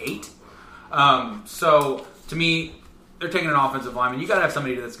as 8. So, to me, they're taking an offensive lineman. You got to have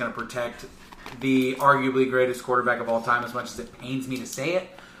somebody that's going to protect the arguably greatest quarterback of all time, as much as it pains me to say it.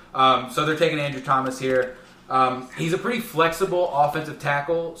 So they're taking Andrew Thomas here. He's a pretty flexible offensive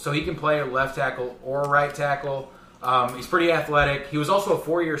tackle, so he can play a left tackle or a right tackle. He's pretty athletic. He was also a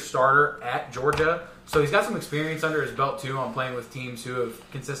 4-year starter at Georgia, so he's got some experience under his belt, too, on playing with teams who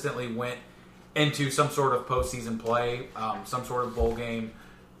have consistently went into some sort of postseason play, some sort of bowl game,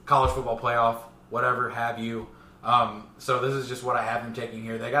 college football playoff, whatever have you. So this is just what I have him taking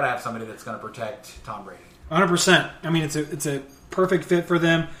here. They got to have somebody that's going to protect Tom Brady. 100%. I mean, it's a perfect fit for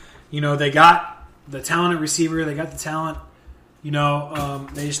them. You know, they got the talent at receiver. They got the talent. You know,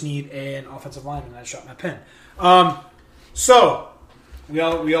 they just need an offensive lineman. I shot my pen. So we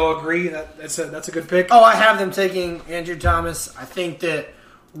all agree that that's a good pick. Oh, I have them taking Andrew Thomas. I think that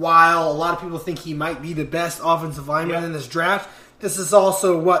while a lot of people think he might be the best offensive lineman in this draft, this is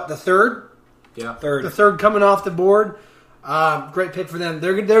also the third. Yeah, the third coming off the board. Great pick for them.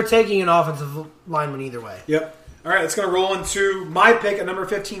 They're taking an offensive lineman either way. Yep. All right, let's go roll into my pick at number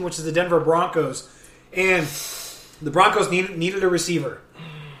 15, which is the Denver Broncos. And the Broncos needed a receiver.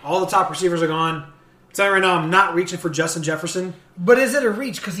 All the top receivers are gone. I'm telling you right now, I'm not reaching for Justin Jefferson. But is it a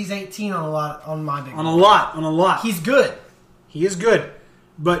reach? Because he's 18 on my big On a lot. He's good. He is good.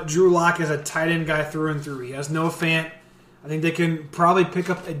 But Drew Lock is a tight end guy through and through. He has Noah Fant. I think they can probably pick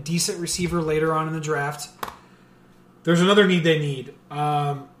up a decent receiver later on in the draft. There's another need they need,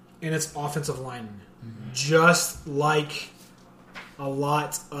 and it's offensive linemen. Mm-hmm. Just like a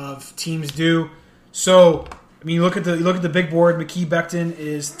lot of teams do. So, I mean, you look at the big board. Mekhi Becton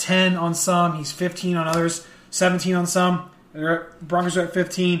is 10 on some. He's 15 on others. 17 on some. Broncos are at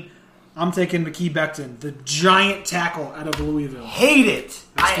 15. I'm taking Mekhi Becton, the giant tackle out of Louisville. Hate it.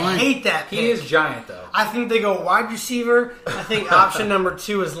 I hate that pick. He is giant, though. I think they go wide receiver. I think option number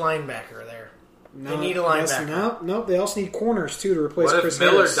 2 is linebacker there. They need a linebacker. No, they also need corners, too, to replace Chris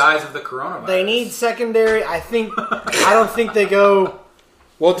Miller Harris. dies of the coronavirus? They need secondary. I don't think they go...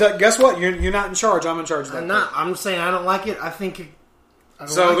 Well, guess what? You're not in charge. I'm in charge of that. I'm not. I'm saying I don't like it. I think... they're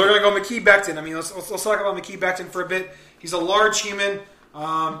going to go Mekhi Becton. I mean, let's talk about Mekhi Becton for a bit. He's a large human.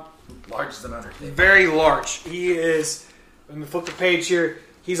 Large as an undertaking. Very large. He is... Let me flip the page here.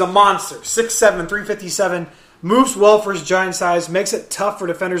 He's a monster. 6'7", 357. Moves well for his giant size. Makes it tough for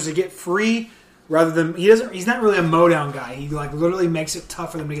defenders to get free. Rather than he's not really a mow-down guy. He literally makes it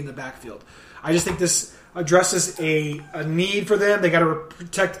tough for them to get in the backfield. I just think this addresses a need for them. They got to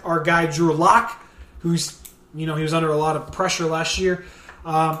protect our guy Drew Lock, who's he was under a lot of pressure last year.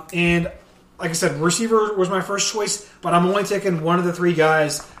 And like I said, receiver was my first choice, but I'm only taking one of the 3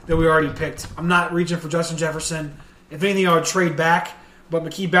 guys that we already picked. I'm not reaching for Justin Jefferson. If anything, I would trade back. But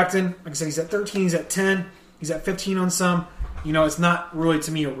Mekhi Becton, like I said, he's at 13, he's at 10, he's at 15 on some. It's not really,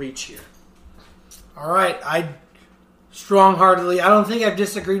 to me, a reach here. All right. I strong-heartedly, I don't think I've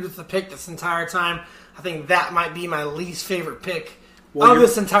disagreed with the pick this entire time. I think that might be my least favorite pick of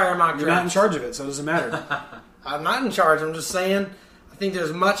this entire mock draft. You're not in charge of it, so it doesn't matter. I'm not in charge. I'm just saying I think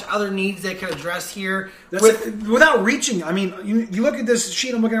there's much other needs they could address here. Without reaching. I mean, you look at this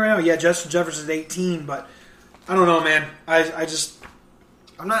sheet I'm looking at right now. Yeah, Justin Jefferson's 18, but I don't know, man.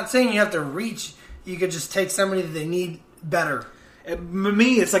 I'm not saying you have to reach. You could just take somebody that they need better.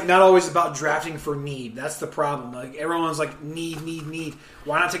 Me, it's not always about drafting for need. That's the problem. Everyone's need.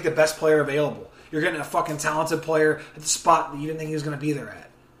 Why not take the best player available? You're getting a fucking talented player at the spot that you didn't think he was going to be there at.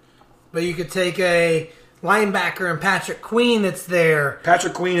 But you could take a linebacker and Patrick Queen that's there.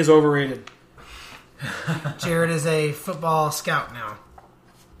 Patrick Queen is overrated. Jared is a football scout now.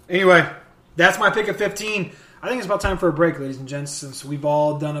 Anyway, that's my pick of 15. I think it's about time for a break, ladies and gents, since we've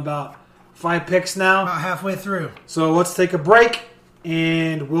all done about 5 picks now. About halfway through. So let's take a break,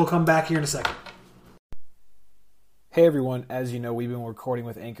 and we'll come back here in a second. Hey everyone, as you know, we've been recording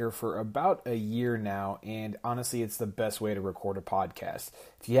with Anchor for about a year now, and honestly, it's the best way to record a podcast.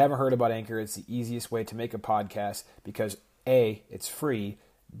 If you haven't heard about Anchor, it's the easiest way to make a podcast because A, it's free,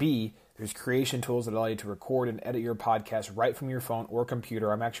 B, there's creation tools that allow you to record and edit your podcast right from your phone or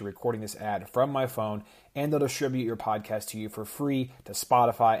computer. I'm actually recording this ad from my phone, and they'll distribute your podcast to you for free to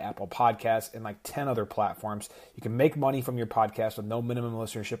Spotify, Apple Podcasts, and like 10 other platforms. You can make money from your podcast with no minimum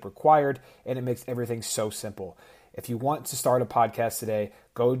listenership required, and it makes everything so simple. If you want to start a podcast today,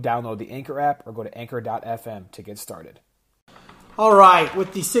 go download the Anchor app or go to anchor.fm to get started. All right,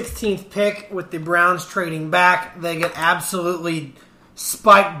 with the 16th pick, with the Browns trading back, they get absolutely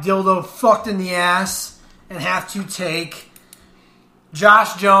spiked dildo fucked in the ass and have to take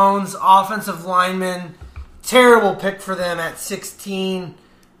Josh Jones, offensive lineman. Terrible pick for them at 16.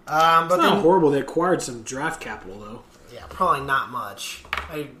 But it's not horrible. They acquired some draft capital, though. Yeah, probably not much.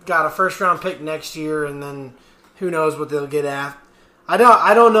 They got a first-round pick next year, and then who knows what they'll get at. I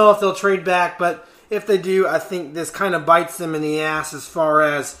don't know if they'll trade back, but if they do, I think this kind of bites them in the ass as far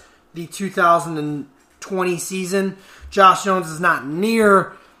as the 2020 season. Josh Jones is not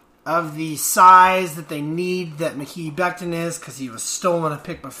near of the size that they need that Mekhi Becton is because he was stolen a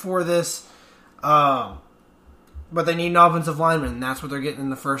pick before this. But they need an offensive lineman, and that's what they're getting in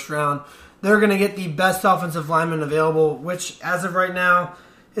the first round. They're going to get the best offensive lineman available, which, as of right now,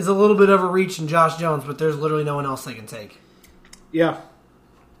 is a little bit of a reach in Josh Jones, but there's literally no one else they can take. Yeah.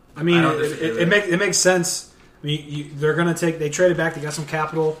 I mean, it makes sense. I mean, they're going to take... They traded back. They got some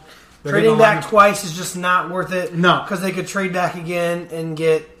capital. Trading back twice is just not worth it. No. Because they could trade back again and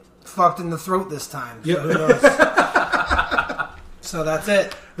get fucked in the throat this time. Yep. So who knows? So that's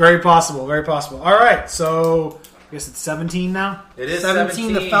it. Very possible. Very possible. All right. So I guess it's 17 now? It is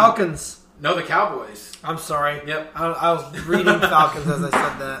 17. The Falcons. No, the Cowboys. I'm sorry. Yep. I was reading Falcons as I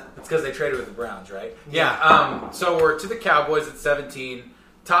said that. It's because they traded with the Browns, right? Yeah. So we're to the Cowboys at 17.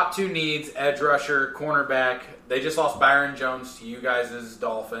 Top 2 needs, edge rusher, cornerback. They just lost Byron Jones to you guys'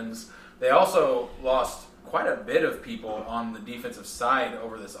 Dolphins. They also lost quite a bit of people on the defensive side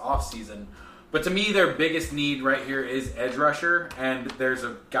over this offseason. But to me, their biggest need right here is edge rusher. And there's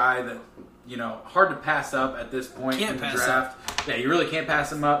a guy that, hard to pass up at this point in the draft. Yeah, you really can't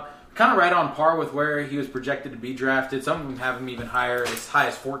pass him up. Kind of right on par with where he was projected to be drafted. Some of them have him even higher, as high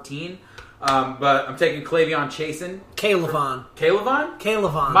as 14. But I'm taking K'Lavon Chaisson. K'Lavon. K'Lavon?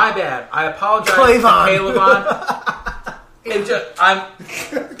 K'Lavon. My bad. I apologize K'Lavon. to K'Lavon.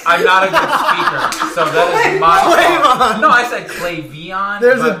 I'm not a good speaker, so that is my fault. No, I said K'Lavon.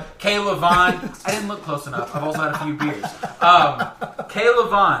 K'Lavon. I didn't look close enough. I've also had a few beers.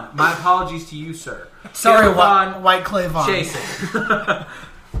 K'Lavon. My apologies to you, sir. Sorry, K'Lavon White K'Lavon. Chaisson.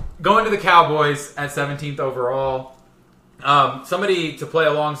 Going to the Cowboys at 17th overall. Somebody to play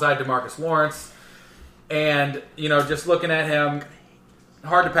alongside DeMarcus Lawrence. And, just looking at him,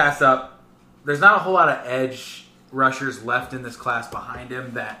 hard to pass up. There's not a whole lot of edge rushers left in this class behind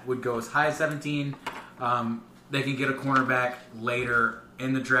him that would go as high as 17. They can get a cornerback later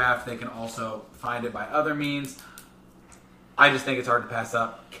in the draft. They can also find it by other means. I just think it's hard to pass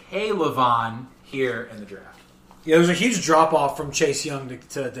up K'Lavon here in the draft. Yeah, there's a huge drop-off from Chase Young to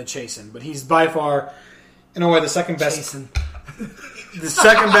Chaisson, but he's by far, in a way, the second best. The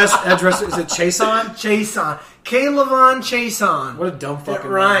second best edge rusher. Is it Chaisson? Chaisson. K'Lavon Chaisson. What a dumb fucking It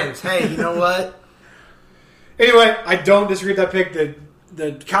rhymes. Hey, you know what? Anyway, I don't disagree with that pick.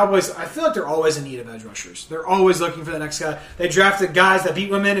 The Cowboys, I feel like they're always in need of edge rushers. They're always looking for the next guy. They drafted guys that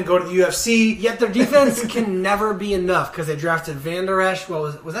beat women and go to the UFC. Yet their defense can never be enough because they drafted Van Der Esch.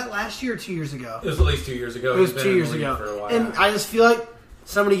 Was that last year or 2 years ago? It was at least 2 years ago. It was 2 years ago. For a while. And I just feel like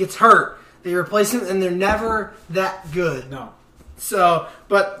somebody gets hurt. They replace him, and they're never that good. No. So,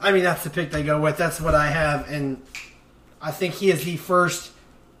 but, I mean, that's the pick they go with. That's what I have, and I think he is the first...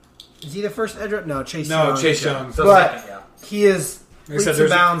 Is he the first edge rusher? No, Chase Young. No, Chase Young. So but second, yeah. He is... Like I said,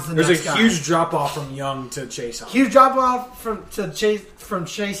 there's a huge drop-off from Young to Chaisson. Huge drop-off from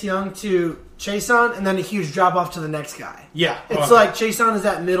Chase Young to Chaisson, and then a huge drop-off to the next guy. Yeah. It's like Chaisson is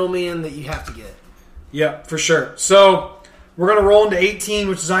that middleman that you have to get. Yeah, for sure. So, we're going to roll into 18,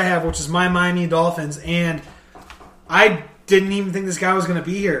 which is my Miami Dolphins, and I didn't even think this guy was going to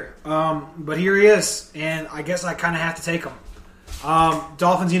be here. But here he is, and I guess I kind of have to take him.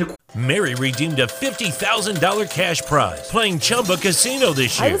 Dolphins need a... Mary redeemed a $50,000 cash prize playing Chumba Casino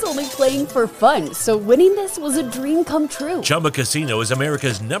this year. I was only playing for fun, so winning this was a dream come true. Chumba Casino is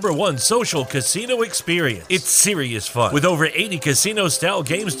America's #1 social casino experience. It's serious fun. With over 80 casino-style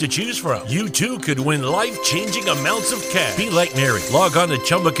games to choose from, you too could win life-changing amounts of cash. Be like Mary. Log on to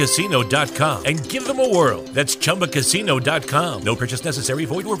ChumbaCasino.com and give them a whirl. That's ChumbaCasino.com. No purchase necessary.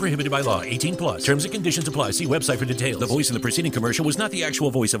 Void where prohibited by law. 18 plus. Terms and conditions apply. See website for details. The voice in the preceding commercial was not the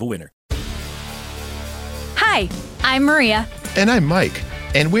actual voice of a winner. Hi, I'm Maria. And I'm Mike.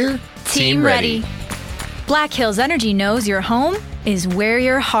 And we're Team Ready. Black Hills Energy knows your home is where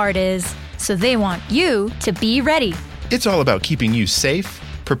your heart is, so they want you to be ready. It's all about keeping you safe,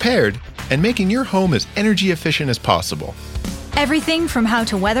 prepared, and making your home as energy efficient as possible. Everything from how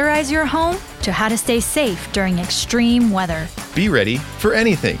to weatherize your home to how to stay safe during extreme weather. Be ready for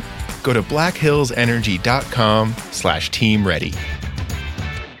anything. Go to blackhillsenergy.com/Team Ready.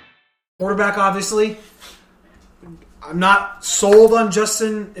 Quarterback, obviously. I'm not sold on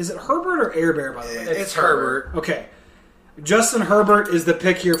Justin. Is it Herbert or Air Bear, by the way? It's Herbert. Okay. Justin Herbert is the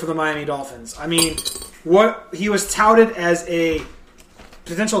pick here for the Miami Dolphins. I mean, what he was touted as a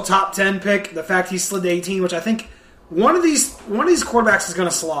potential top 10 pick, the fact he slid to 18, which I think one of these quarterbacks is going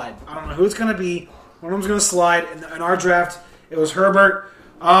to slide. I don't know who it's going to be. One of them's going to slide. In our draft, it was Herbert.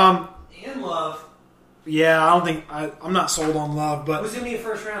 And Love. Yeah, I don't think I'm not sold on Love, but Who's going to be a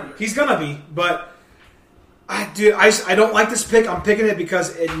first rounder? he's going to be. But I don't like this pick. I'm picking it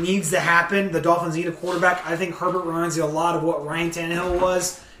because it needs to happen. The Dolphins need a quarterback. I think Herbert reminds you a lot of what Ryan Tannehill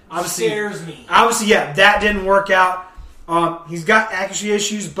was. Obviously, Scares me. Obviously, yeah, that didn't work out. He's got accuracy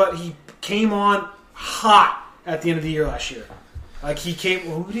issues, but he came on hot at the end of the year last year. Like he came.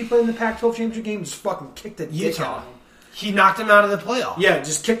 Who did he play in the Pac-12 championship game? Just fucking kicked the dick out of him. He knocked him out of the playoff. Yeah,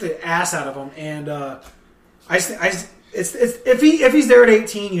 just kicked the ass out of him. And if he's there at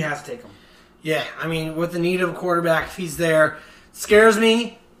 18, you have to take him. Yeah, I mean, with the need of a quarterback, if he's there, scares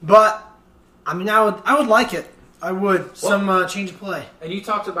me. But I mean, I would like it. I would some change of play. And you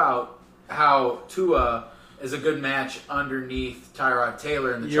talked about how Tua is a good match underneath Tyrod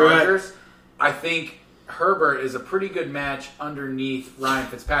Taylor in the Chargers. Right. I think Herbert is a pretty good match underneath Ryan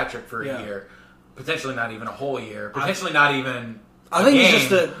Fitzpatrick for a year. Potentially not even a whole year. Potentially not even. I think it's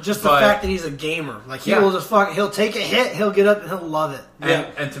just the fact that he's a gamer. Like will just he'll take a hit, he'll get up and he'll love it.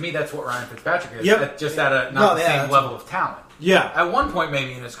 And to me, that's what Ryan Fitzpatrick is. Yep. Just at the same level of talent. Yeah. At one point,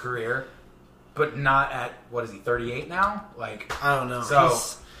 maybe in his career, but not at what is he 38 now? Like I don't know. So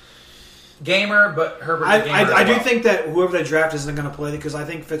gamer, but Herbert. I do think that whoever they draft isn't going to play because I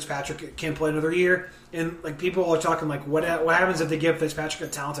think Fitzpatrick can play another year. And like people are talking like, what happens if they give Fitzpatrick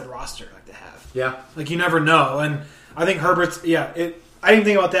a talented roster like they have? Yeah. Like you never know. And I think Herbert's I didn't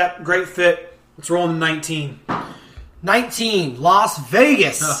think about that. Great fit. Let's roll into 19. 19, Las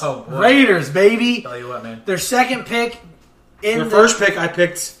Vegas Oh, boy. Raiders, baby. Tell you what, man. Their second pick. The first pick I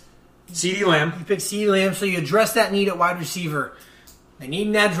picked CeeDee Lamb. You picked CeeDee Lamb, so you address that need at wide receiver. They need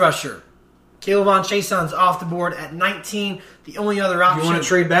an edge rusher. Caleb Von Chason's off the board at 19. The only other option. You want to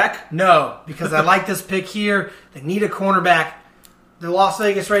trade back? No, because I like this pick here. They need a cornerback. The Las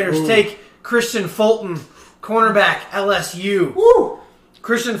Vegas Raiders take Christian Fulton, cornerback, LSU. Woo!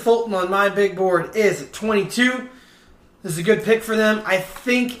 Christian Fulton on my big board is at 22. This is a good pick for them. I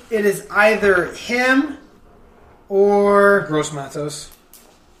think it is either him or Gross Matos.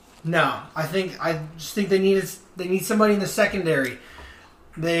 No, I just think they need somebody in the secondary.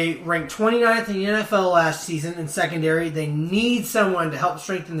 They ranked 29th in the NFL last season in secondary. They need someone to help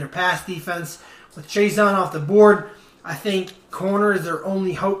strengthen their pass defense. With Chason off the board, I think corner is their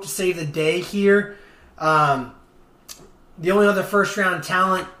only hope to save the day here. The only other first-round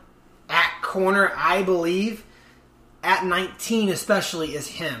talent at corner, I believe, at 19 especially, is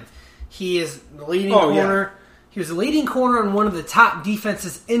him. He is the leading corner. Yeah. He was the leading corner on one of the top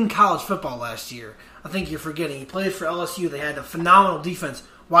defenses in college football last year. I think you're forgetting. He played for LSU. They had a phenomenal defense.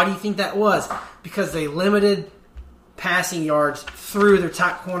 Why do you think that was? Because they limited passing yards through their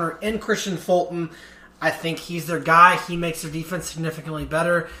top corner in Christian Fulton. I think he's their guy. He makes their defense significantly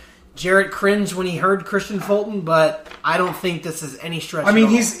better. Jarrett cringed when he heard Christian Fulton, but I don't think this is any stretch. I mean, at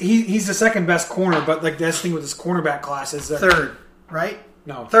all. he's the second best corner, but like that's the thing with this cornerback class is that third, right?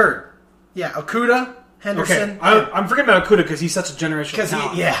 No, third. Yeah, Okudah, Henderson. Okay, I'm forgetting about Okudah because he's such a generational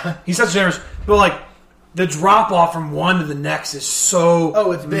talent. He's such a generation. But like the drop off from one to the next is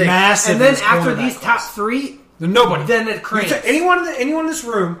so it's big, massive. And then after these top three, nobody. Then it cranes. Anyone in this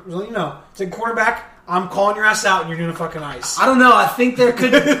room, you know, it's a quarterback. I'm calling your ass out, and you're doing fucking ice. I don't know. I think there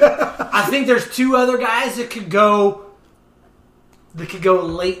could. I think there's two other guys that could go that could go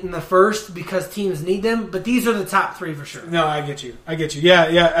late in the first because teams need them. But these are the top 3 for sure. No, I get you.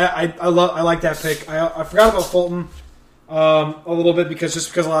 Yeah. I like that pick. I forgot about Fulton a little bit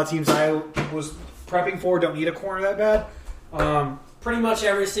because a lot of teams I was prepping for don't need a corner that bad. Pretty much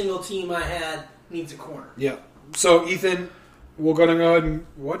every single team I had needs a corner. Yeah. So Ethan, we're gonna go ahead and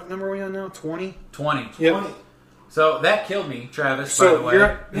what number are we on now? 20? 20. Yep. 20. So that killed me, Travis, So by the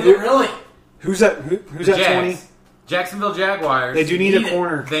way. Really? Who's that? Who's The that? 20? Jags. Jacksonville Jaguars. They do need a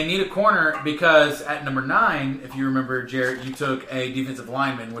corner. They need a corner because at number 9, if you remember, Jarrett, you took a defensive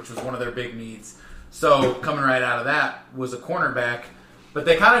lineman, which was one of their big needs. So coming right out of that was a cornerback. But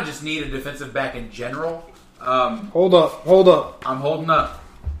they kind of just need a defensive back in general. Hold up. I'm holding up.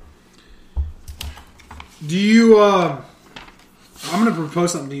 Do you? I'm going to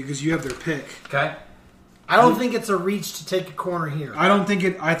propose something to you because you have their pick. Okay. I don't think it's a reach to take a corner here. I don't think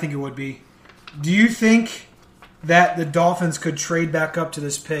it. I think it would be. Do you think that the Dolphins could trade back up to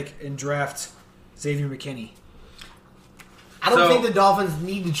this pick and draft Xavier McKinney? I don't think the Dolphins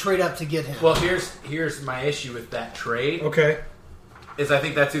need to trade up to get him. Well, here's my issue with that trade. Okay. Is I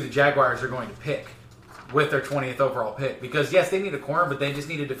think that's who the Jaguars are going to pick with their 20th overall pick. Because, yes, they need a corner, but they just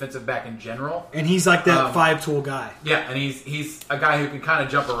need a defensive back in general. And he's like that 5-tool guy. Yeah, and he's a guy who can kind of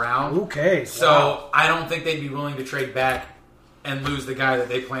jump around. Okay. So wow. I don't think they'd be willing to trade back and lose the guy that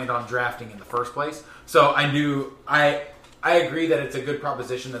they planned on drafting in the first place. So I agree that it's a good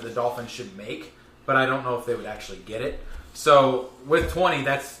proposition that the Dolphins should make, but I don't know if they would actually get it. So with 20,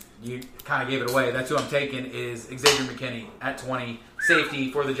 you kind of gave it away. That's who I'm taking is Xavier McKinney at 20,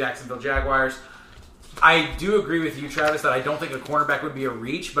 safety for the Jacksonville Jaguars. I do agree with you, Travis, that I don't think a cornerback would be a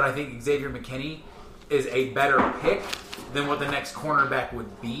reach, but I think Xavier McKinney is a better pick than what the next cornerback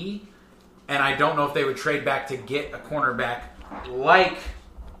would be. And I don't know if they would trade back to get a cornerback like,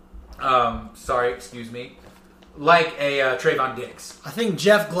 like a Trayvon Diggs. I think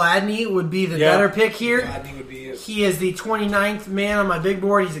Jeff Gladney would be the better pick here. Gladney would be it. He is the 29th man on my big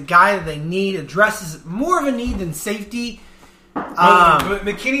board. He's a guy that they need. Addresses more of a need than safety. But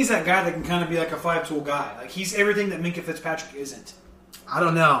McKinney's that guy that can kind of be like a 5-tool guy. Like he's everything that Minkah Fitzpatrick isn't. I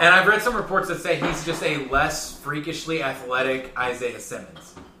don't know. And I've read some reports that say he's just a less freakishly athletic Isaiah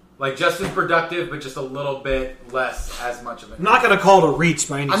Simmons. Like just as productive, but just a little bit less as much of a... I'm not going to call it a reach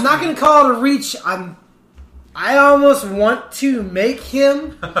by any I'm not going to call it a reach. I almost want to make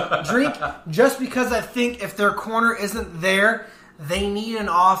him drink just because I think if their corner isn't there, they need an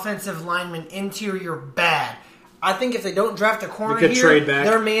offensive lineman interior bad. I think if they don't draft a corner here, trade back.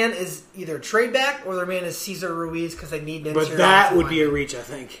 Their man is either trade back or their man is Cesar Ruiz because they need an interior. But that would lineman. be a reach, I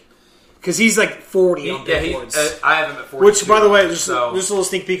think. Because he's like 40 on billboards. I have him at 42. Which, by the way, just a little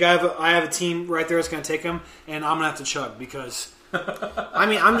sneak peek, I have a team right there that's going to take him, and I'm going to have to chug because... I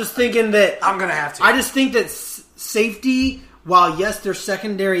mean, I'm just thinking that... I'm going to have to. I just think that safety, while yes, their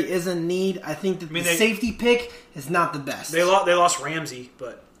secondary is in need, I think that the safety pick is not the best. They lost Ramsey,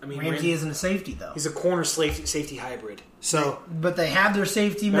 but... Ramsey isn't a safety, though. He's a corner safety hybrid. So, but they have their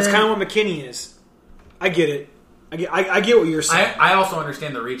safety man. That's kind of what McKinney is. I get it. I get what you're saying. I also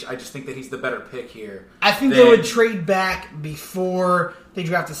understand the reach. I just think that he's the better pick here. I think they would trade back before they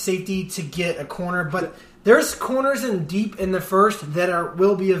draft a safety to get a corner. But there's corners in deep in the first that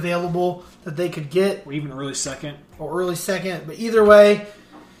will be available that they could get. Or even early second. But either way,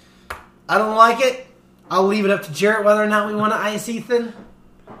 I don't like it. I'll leave it up to Jarrett whether or not we want to ice Ethan.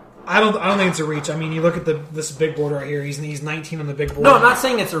 I don't think it's a reach. I mean, you look at this big board right here. He's 19 on the big board. No, I'm not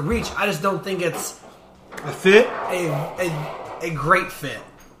saying it's a reach. I just don't think it's a fit. A great fit.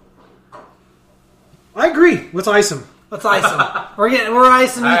 I agree. Let's ice him. Let's ice him. We're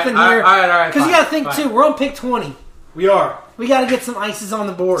icing Ethan here. All right. Because you got to think too. We're on pick 20. We are. We got to get some ices on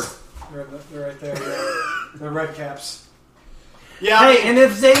the board. They're right there. They're red caps. Yeah. Hey, and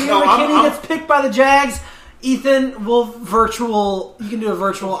if Xavier McKinney gets picked by the Jags, Ethan will you can do a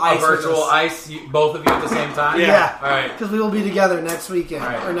virtual ice. A virtual ice, both of you at the same time? Yeah. All right. Because we will be together next weekend. All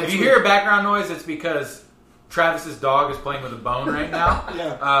right. Or next if you week. hear a background noise, it's because Travis's dog is playing with a bone right now.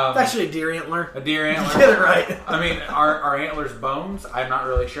 Yeah. It's actually a deer antler. A deer antler. Get it right. I mean, are antlers bones? I'm not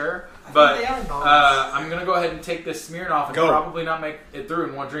really sure. But I'm going to go ahead and take this Smirnoff and probably not make it through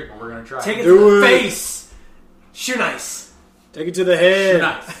in one drink, but we're going to try. Take it to the face. Shoe nice. Take it to the head. Shoe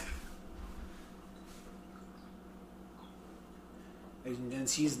nice. And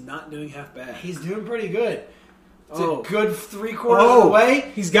he's not doing half bad. He's doing pretty good. It's a good 3/4 of the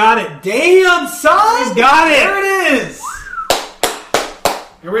way. He's got it. Damn, son! He's got it. There it is.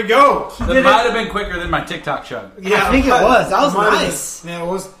 Here we go. That might have been quicker than my TikTok chug. Yeah, I think it was. That was nice. Yeah, it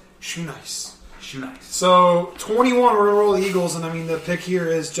was. Shoe nice. Shoe nice. So, 21, we're going to roll the Eagles, and I mean, the pick here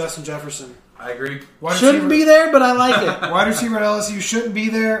is Justin Jefferson. I agree. Shouldn't be there, but I like it. Wide receiver at LSU shouldn't be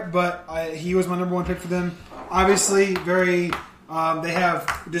there, but he was my number one pick for them. Obviously, very. They have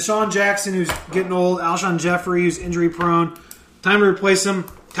Deshaun Jackson, who's getting old. Alshon Jeffrey, who's injury prone. Time to replace him.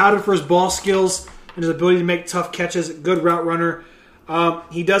 Touted for his ball skills and his ability to make tough catches. Good route runner.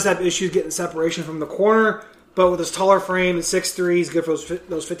 He does have issues getting separation from the corner, but with his taller frame at 6'3", he's good for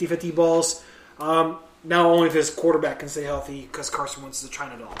those 50-50 balls. Now only if his quarterback can stay healthy, because Carson Wentz is a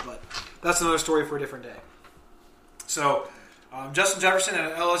China doll. But that's another story for a different day. So, Justin Jefferson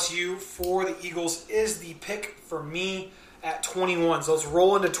at LSU for the Eagles is the pick for me at 21. So let's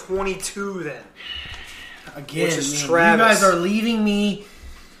roll into 22 then. Again, which is man, Travis. You guys are leaving me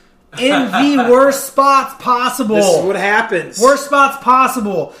in the worst spots possible. This is what happens. Worst spots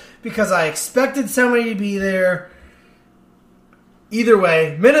possible. Because I expected somebody to be there. Either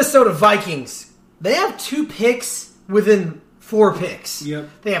way, Minnesota Vikings. They have 2 picks within 4 picks. Yep.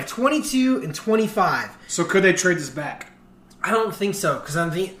 They have 22 and 25. So could they trade this back? I don't think so, because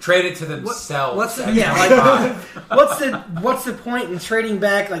I'm thinking Trade it to themselves. what's the, at yeah, 25. what's the point in trading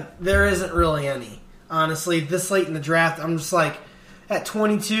back? Like, there isn't really any. Honestly, this late in the draft, I'm just like, at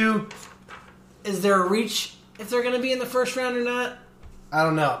 22, is there a reach if they're going to be in the first round or not? I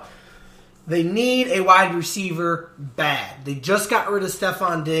don't know. They need a wide receiver bad. They just got rid of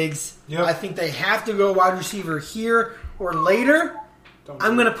Stephon Diggs. Yep. I think they have to go wide receiver here or later.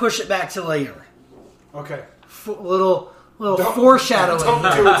 I'm going to push it back to later. Okay. Little foreshadowing. Don't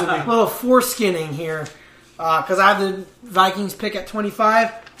do it to me. Little foreskinning here. Because I have the Vikings pick at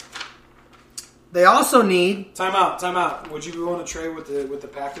 25. They also need... Time out. Would you be willing to trade with the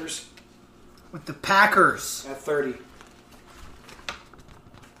Packers? With the Packers. At 30.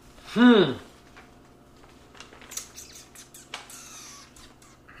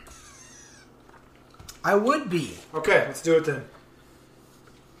 I would be. Okay, let's do it then.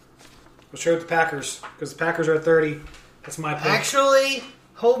 Let's trade with the Packers, because the Packers are at 30. That's my pick. Actually,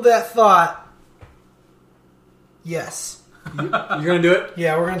 hold that thought. Yes. You're going to do it?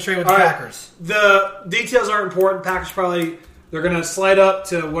 Yeah, we're going to trade with All the right. Packers. The details aren't important. Packers probably... They're going to slide up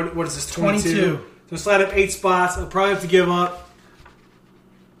to... What is this? 22. They'll slide up 8 spots. They'll probably have to give up...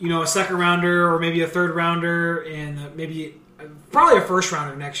 a second rounder or maybe a third rounder and probably a first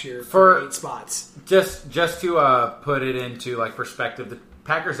rounder next year for 8 spots. Just to put it into perspective, the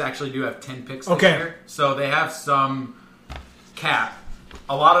Packers actually do have 10 picks this year, so they have some cap.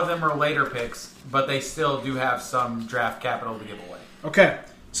 A lot of them are later picks, but they still do have some draft capital to give away. Okay,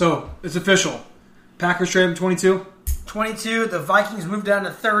 so it's official. Packers trade him 22. 22. The Vikings moved down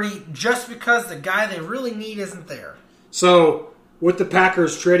to 30 just because the guy they really need isn't there. So. With the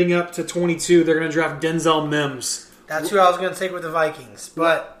Packers trading up to 22, they're going to draft Denzel Mims. That's who I was going to take with the Vikings.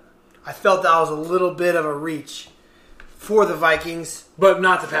 But I felt that was a little bit of a reach for the Vikings. But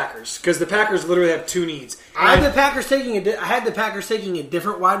not the Packers, because the Packers literally have 2 needs. I had the Packers taking a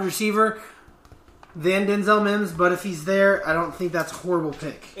different wide receiver than Denzel Mims, but if he's there, I don't think that's a horrible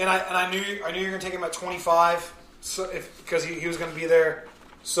pick. And I knew you were going to take him at 25, because he was going to be there.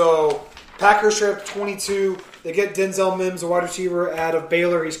 So Packers trade up to 22. They get Denzel Mims, a wide receiver out of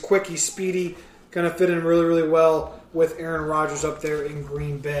Baylor. He's quick, he's speedy, going to fit in really, really well with Aaron Rodgers up there in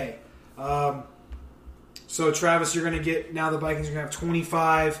Green Bay. So, Travis, you're going to get, now the Vikings are going to have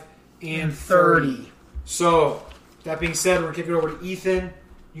 25 and 30. So, that being said, we're going to kick it over to Ethan.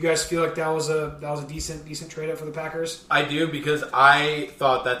 You guys feel like that was a decent trade-up for the Packers? I do, because I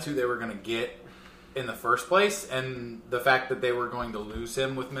thought that's who they were going to get in the first place, and the fact that they were going to lose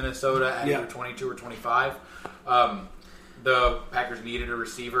him with Minnesota at either 22 or 25. The Packers needed a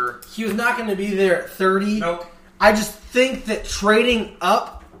receiver. He was not going to be there at 30. Nope. I just think that trading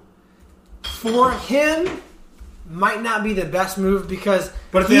up for him might not be the best move because...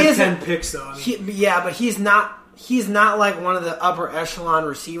 But if they have 10 picks, though. But he's not like one of the upper echelon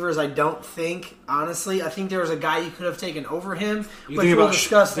receivers, I don't think, honestly. I think there was a guy you could have taken over him, which we'll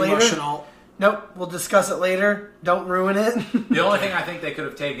discuss later. Nope, we'll discuss it later. Don't ruin it. The only thing I think they could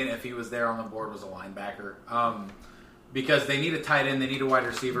have taken if he was there on the board was a linebacker. Because they need a tight end, they need a wide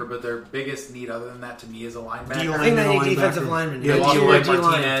receiver, but their biggest need other than that to me is a linebacker. I think they need defensive lineman. Along with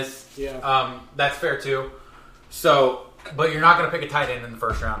Martinez. Yeah. That's fair too. So, but you're not going to pick a tight end in the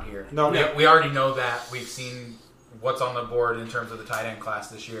first round here. No. We already know that. We've seen what's on the board in terms of the tight end class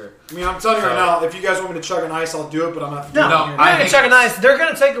this year. I mean, I'm telling you right now, if you guys want me to chug an ice, I'll do it, but I'm not. No, I'm going to chug an ice. They're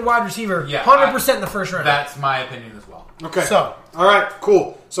going to take a wide receiver 100% in the first round. That's my opinion as well. Okay. So, all right,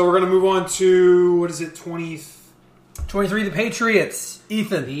 cool. So we're going to move on to, what is it, 23, the Patriots.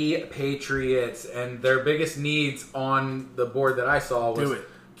 Ethan. The Patriots. And their biggest needs on the board that I saw was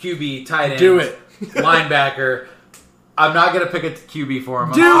QB, tight end, do it. linebacker. I'm not going to pick a QB for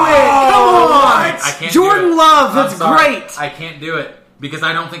him. Do it! Come on! I can't Jordan do it. Love, I'm that's sorry. great. I can't do it because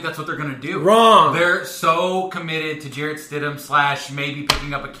I don't think that's what they're going to do. Wrong. They're so committed to Jarrett Stidham / maybe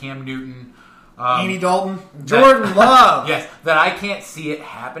picking up a Cam Newton. Andy Dalton. Jordan Love. Yes, that I can't see it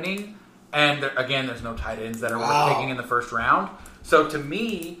happening. And again, there's no tight ends that are worth taking in the first round. So to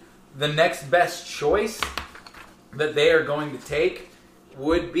me, the next best choice that they are going to take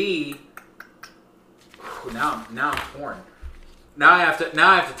would be. Now I'm torn. Now I have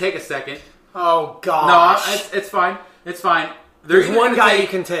to take a second. Oh gosh. No, it's fine. It's fine. There's one guy you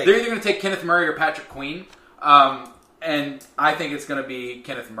can take. They're either going to take Kenneth Murray or Patrick Queen, and I think it's going to be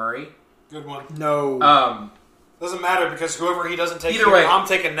Kenneth Murray. Good one. No. Doesn't matter because whoever he doesn't take, either way, I'm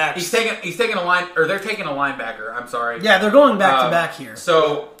taking next. He's taking a line, or they're taking a linebacker. I'm sorry. Yeah, they're going back to back here.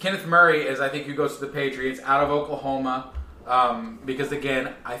 So Kenneth Murray is, I think, who goes to the Patriots out of Oklahoma. Because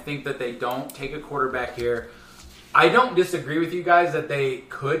again, I think that they don't take a quarterback here. I don't disagree with you guys that they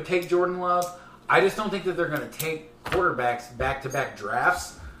could take Jordan Love. I just don't think that they're going to take quarterbacks back-to-back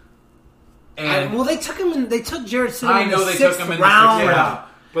drafts. And they took him. They took Jarrett Stidham. I know in the they sixth took him in round. the 6th round.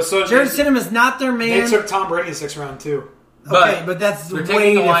 But so Jarrett Stidham is not their man. They took Tom Brady in the 6th round too. Okay, but that's they're way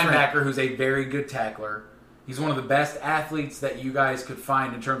taking a different. linebacker who's a very good tackler. He's one of the best athletes that you guys could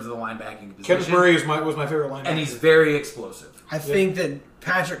find in terms of the linebacking position. Kenneth Murray was my favorite linebacker, and he's very explosive. I think that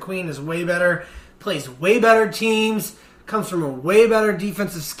Patrick Queen is way better, plays way better teams, comes from a way better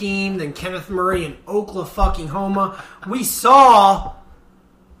defensive scheme than Kenneth Murray in Oklahoma. We saw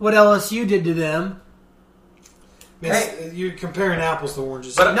what LSU did to them. You're comparing apples to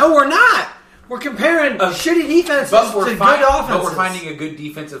oranges. But no, we're not. We're comparing shitty defenses to good offenses. But we're finding a good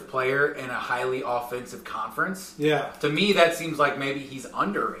defensive player in a highly offensive conference. Yeah. To me, that seems like maybe he's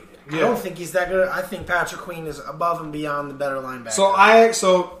underrated. I don't think he's that good. I think Patrick Queen is above and beyond the better linebacker.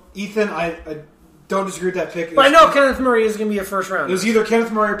 So Ethan, I don't disagree with that pick. But I know Kenneth Murray is going to be a first round. It was either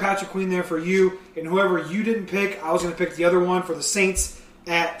Kenneth Murray or Patrick Queen there for you, and whoever you didn't pick, I was going to pick the other one for the Saints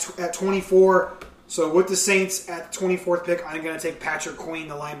at 24. So with the Saints at the 24th pick, I'm going to take Patrick Queen,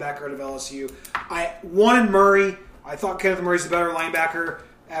 the linebacker out of LSU. I wanted Murray. I thought Kenneth Murray's the better linebacker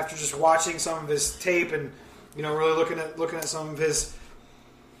after just watching some of his tape and really looking at some of his.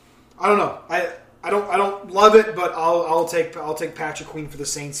 I don't know. I don't love it, but I'll take Patrick Queen for the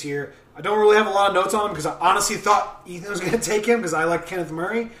Saints here. I don't really have a lot of notes on him because I honestly thought Ethan was going to take him because I like Kenneth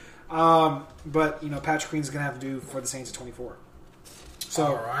Murray. But Patrick Queen's going to have to do for the Saints at 24. So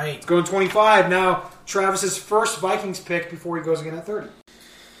all right, it's going 25 now. Travis's first Vikings pick before he goes again at 30.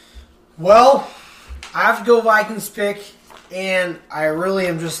 Well, I have to go Vikings pick, and I really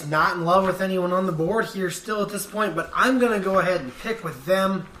am just not in love with anyone on the board here still at this point. But I'm going to go ahead and pick with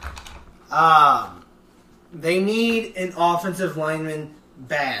them. They need an offensive lineman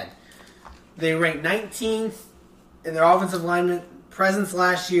bad. They ranked 19th in their offensive lineman presence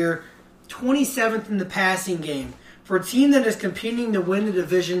last year, 27th in the passing game. For a team that is competing to win the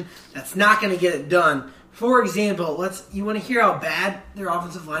division, that's not going to get it done. For example, you want to hear how bad their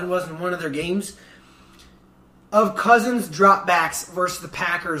offensive line was in one of their games? Of Cousins' dropbacks versus the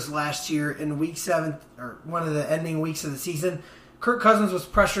Packers last year in Week 7, or one of the ending weeks of the season, Kirk Cousins was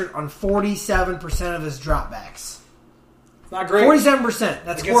pressured on 47% of his dropbacks. Not great. 47%.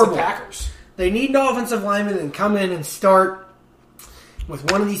 That's against horrible. The Packers. They need an offensive lineman and come in and start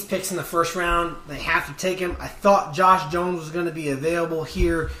with one of these picks in the first round. They have to take him. I thought Josh Jones was going to be available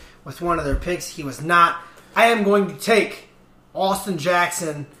here with one of their picks. He was not. I am going to take Austin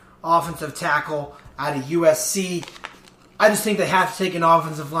Jackson, offensive tackle out of USC. I just think they have to take an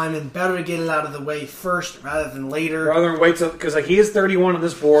offensive lineman. Better to get it out of the way first rather than later. Rather than wait till, because he is 31 on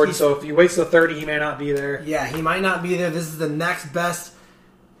this board, so if he waits till 30, he may not be there. Yeah, he might not be there. This is the next best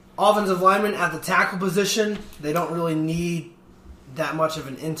offensive lineman at the tackle position. They don't really need that much of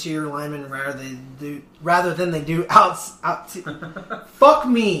an interior lineman rather than they do fuck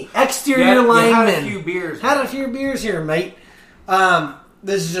me, exterior lineman. Had a few beers. Had a few beers here, mate.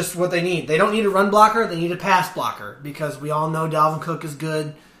 This is just what they need. They don't need a run blocker. They need a pass blocker because we all know Dalvin Cook is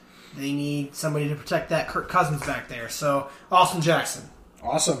good. They need somebody to protect that Kirk Cousins back there. So, Austin Jackson.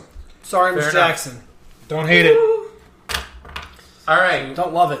 Awesome. Sorry, Fair Mr. enough. Jackson. Don't hate it. All right.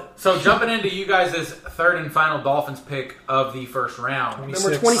 Don't love it. So jumping into you guys' third and final Dolphins pick of the first round.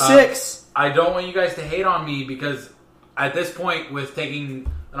 Number 26. I don't want you guys to hate on me because at this point with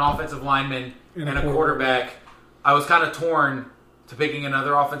taking an offensive lineman and a quarterback, I was kind of torn to picking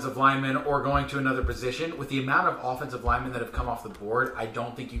another offensive lineman or going to another position. With the amount of offensive linemen that have come off the board, I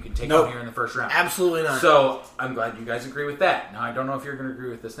don't think you can take them here in the first round. Absolutely not. So I'm glad you guys agree with that. Now, I don't know if you're going to agree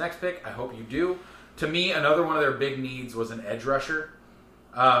with this next pick. I hope you do. To me, another one of their big needs was an edge rusher.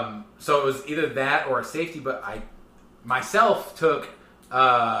 So it was either that or a safety, but myself took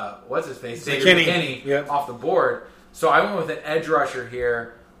what's his face, David McKinney. McKinney off the board. So I went with an edge rusher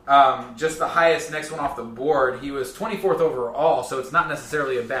here. Just the highest next one off the board. He was 24th overall, so it's not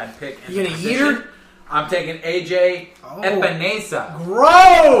necessarily a bad pick. You gonna yeeter? I'm taking AJ Epinesa.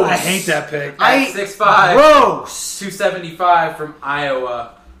 Gross! I hate that pick. At 6'5", Gross! 275 from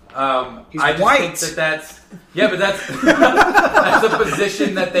Iowa. He's I just white. think that's that's a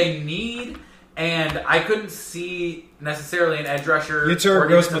position that they need, and I couldn't see necessarily an edge rusher. Yetur or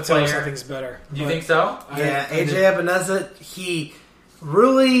Gross-Matos, player. I think, is better. Do you think so? Yeah, AJ Epinesa, he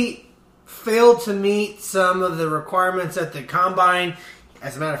really failed to meet some of the requirements at the combine.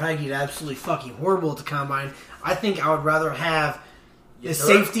 As a matter of fact, he's absolutely fucking horrible at the combine. I think I would rather have the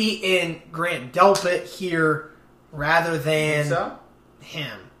safety in Grant Delpit here rather than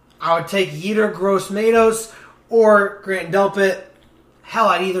him. I would take Yetur Gross-Matos or Grant Delpit. Hell,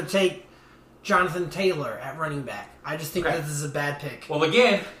 I'd either take Jonathan Taylor at running back. I just think this is a bad pick. Well,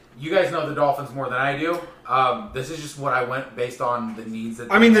 again, you guys know the Dolphins more than I do. This is just what I went based on the needs that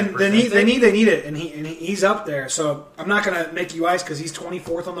I mean, they need it, and he's up there. So I'm not going to make you ice because he's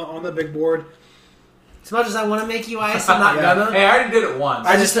 24th on the big board. As much as I want to make you ice, I'm not gonna. Hey, I already did it once.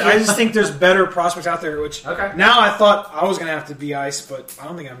 I just think there's better prospects out there. Which now I thought I was going to have to be ice, but I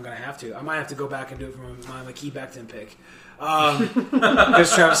don't think I'm going to have to. I might have to go back and do it from my McKee Becton pick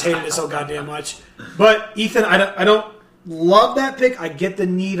because Travis hated it so goddamn much. But Ethan, I don't love that pick. I get the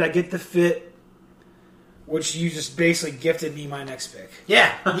need. I get the fit. Which you just basically gifted me my next pick.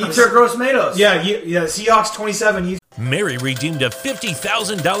 Yeah, Yetur Gross-Matos. Yeah, Seahawks 27. Mary redeemed a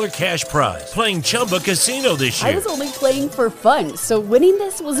 $50,000 cash prize playing Chumba Casino this year. I was only playing for fun, so winning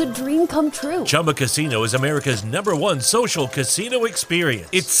this was a dream come true. Chumba Casino is America's #1 social casino experience.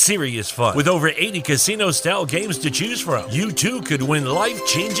 It's serious fun. With over 80 casino-style games to choose from, you too could win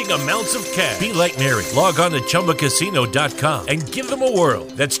life-changing amounts of cash. Be like Mary. Log on to ChumbaCasino.com and give them a whirl.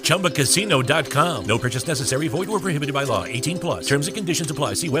 That's ChumbaCasino.com. No purchase necessary. Void where prohibited by law. 18 plus. Terms and conditions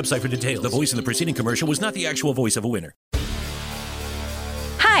apply. See website for details. The voice in the preceding commercial was not the actual voice of a winner.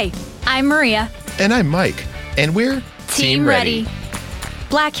 Hi, I'm Maria. And I'm Mike. And we're Team Ready.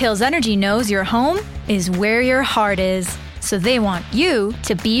 Black Hills Energy knows your home is where your heart is, so they want you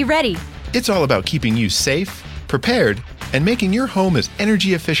to be ready. It's all about keeping you safe, prepared, and making your home as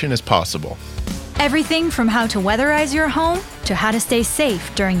energy efficient as possible. Everything from how to weatherize your home to how to stay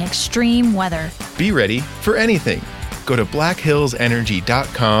safe during extreme weather. Be ready for anything. Go to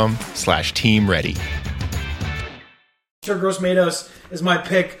blackhillsenergy.com/Team Ready. Yetur Gross-Matos is my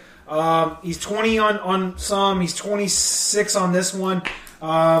pick. He's 20 on some. He's 26 on this one.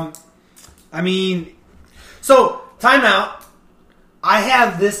 So timeout. I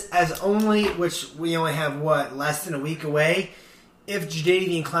have this as only, which we only have, less than a week away, if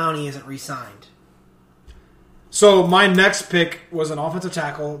Jadeveon Clowney isn't re-signed. So my next pick was an offensive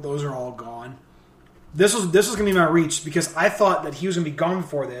tackle. Those are all gone. This was going to be my reach because I thought that he was going to be gone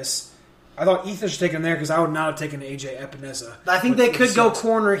before this. I thought Ethan should take him there because I would not have taken AJ Epinesa. I think they could go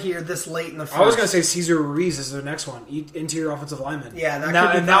corner here this late in the first. I was going to say Cesar Ruiz is their next one. Interior offensive lineman. Yeah,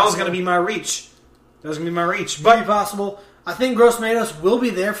 that was going to be my reach. That was going to be my reach. But possible. I think Gross-Matos will be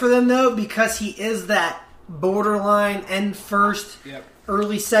there for them, though, because he is that borderline end first,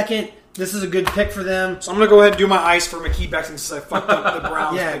 early second. This is a good pick for them. So I'm going to go ahead and do my ice for McKee Becton since I fucked up the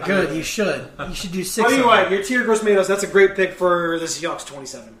Browns. Yeah, good. You should. You should do 6. Anyway, your Yetur Gross-Matos, that's a great pick for the Seahawks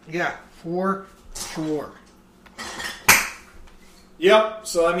 27. Yeah, for sure. Yep.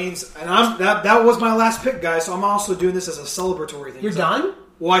 So that means, and that was my last pick, guys. So I'm also doing this as a celebratory thing. You're done?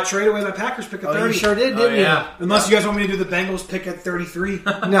 Well, I traded away my Packers pick at 30. You sure did, didn't you? Unless you guys want me to do the Bengals pick at 33.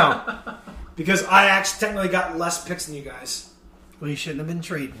 No. Because I actually technically got less picks than you guys. Well, you shouldn't have been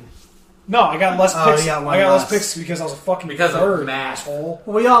trading. No, I got less picks. I got less picks because I was a fucking of math. asshole.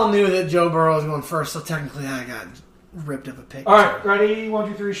 We all knew that Joe Burrow was going first, so technically I got ripped of a pick. All right, ready?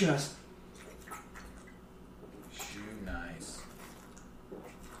 1, 2, 3, shoot us. Shoot, nice.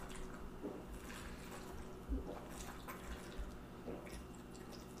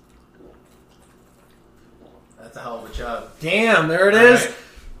 That's a hell of a chug. Damn, there it is. Right.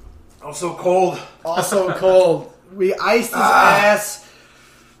 Also cold. Also cold. We iced his ass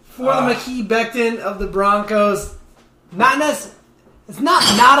for the McKee Becton of the Broncos. It's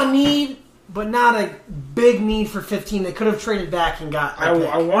not a need, but not a big need for 15. They could have traded back and got.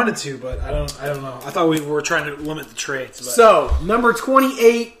 I wanted to, but I don't know. I thought we were trying to limit the trades. But. So number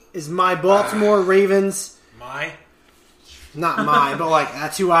 28 is my Baltimore Ravens. Not my, but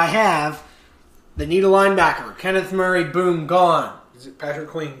that's who I have. They need a linebacker. Kenneth Murray, boom, gone. Is it Patrick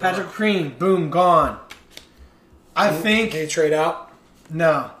Queen? Patrick Queen, boom, gone. I think they trade out.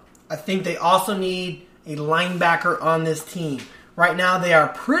 No, I think they also need a linebacker on this team. Right now, they are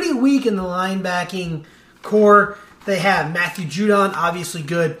pretty weak in the linebacking core. They have Matthew Judon, obviously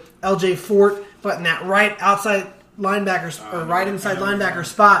good, LJ Fort, but in that right outside linebacker or right inside linebacker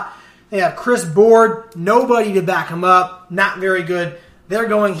spot, they have Chris Board, nobody to back him up, not very good. They're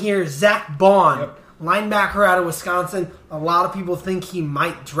going here, Zach Bond, linebacker out of Wisconsin. A lot of people think he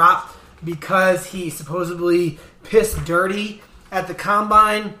might drop because he supposedly pissed dirty at the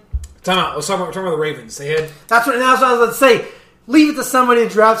combine. Time out. Let's talk about the Ravens. That's what I was about to say. Leave it to somebody to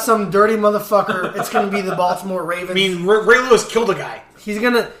draft some dirty motherfucker. It's going to be the Baltimore Ravens. I mean, Ray Lewis killed a guy. He's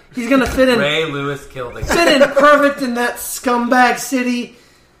gonna fit in. Ray Lewis killed a guy. Fit in perfect in that scumbag city.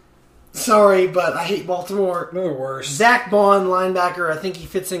 Sorry, but I hate Baltimore. They're the worst. Zach Bond, linebacker. I think he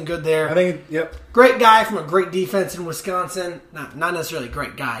fits in good there. I think, yep. Great guy from a great defense in Wisconsin. Not necessarily a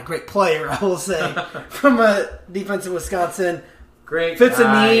great guy. Great player, I will say. From a defense in Wisconsin. Great fits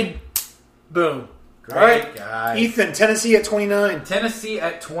guy. a need. Boom. Great guy. Ethan, Tennessee at 29. Tennessee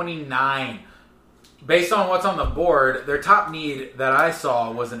at 29. Based on what's on the board, their top need that I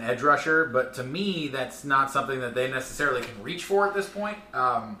saw was an edge rusher, but to me, that's not something that they necessarily can reach for at this point.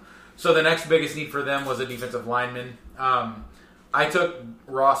 So the next biggest need for them was a defensive lineman. I took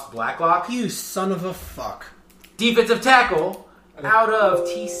Ross Blacklock. You son of a fuck. Defensive tackle out of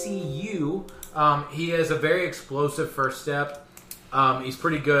TCU. He has a very explosive first step. He's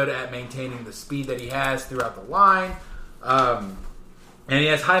pretty good at maintaining the speed that he has throughout the line. And he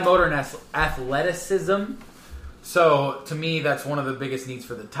has high motor and athleticism. So, to me, that's one of the biggest needs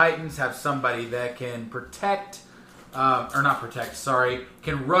for the Titans. Have somebody that can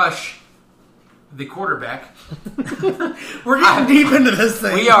can rush the quarterback. We're getting deep into this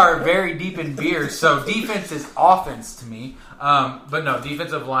thing. We are very deep in beers. So, defense is offense to me. But no,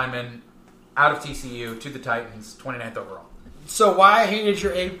 defensive lineman out of TCU to the Titans, 29th overall. So why I hated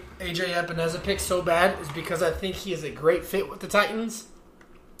your AJ Epineza pick so bad is because I think he is a great fit with the Titans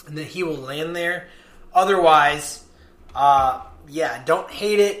and that he will land there. Otherwise, don't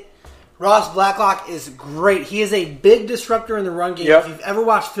hate it. Ross Blacklock is great. He is a big disruptor in the run game. Yep. If you've ever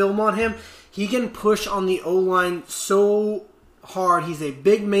watched film on him, he can push on the O-line so hard. He's a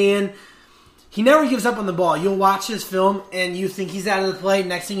big man. He never gives up on the ball. You'll watch his film and you think he's out of the play.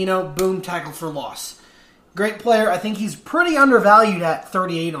 Next thing you know, boom, tackle for loss. Great player. I think he's pretty undervalued at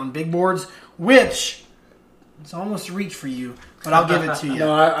 38 on big boards, which it's almost a reach for you, but I'll give it to you.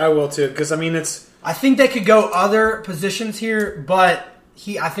 No, I will too, because I mean I think they could go other positions here, but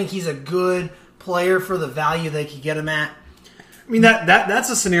I think he's a good player for the value they could get him at. I mean that's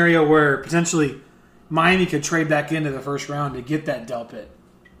a scenario where potentially Miami could trade back into the first round to get that Delpit.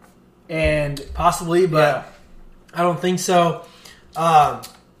 And possibly, but I don't think so.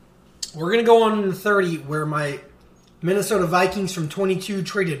 We're going to go on to 30, where my Minnesota Vikings from 22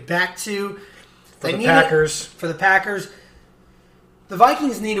 traded back to. For the Packers. For the Packers. The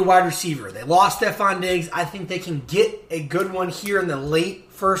Vikings need a wide receiver. They lost Stephon Diggs. I think they can get a good one here in the late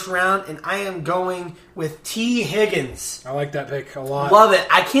first round, and I am going with T. Higgins. I like that pick a lot. Love it.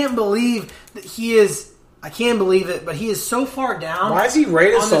 I can't believe that he is... I can't believe it, but he is so far down. Why is he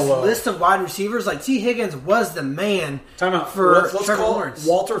rated on so this low? list of wide receivers? Like, T. Higgins was the man for Let's Trevor call Lawrence.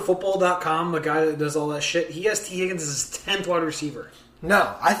 WalterFootball.com, the guy that does all that shit. He has T. Higgins as his 10th wide receiver.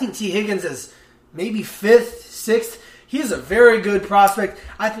 No, I think T. Higgins is maybe 5th, 6th. He is a very good prospect.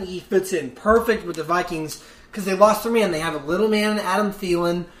 I think he fits in perfect with the Vikings because they lost their man. They have a little man, Adam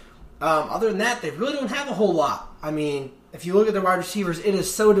Thielen. Other than that, they really don't have a whole lot. I mean, if you look at their wide receivers, it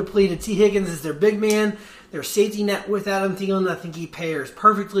is so depleted. T. Higgins is their big man, their safety net with Adam Thielen. I think he pairs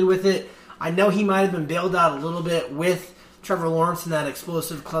perfectly with it. I know he might have been bailed out a little bit with Trevor Lawrence in that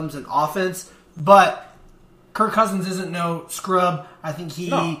explosive Clemson offense, but Kirk Cousins isn't no scrub. I think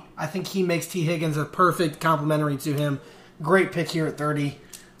he makes T. Higgins a perfect complementary to him. Great pick here at 30.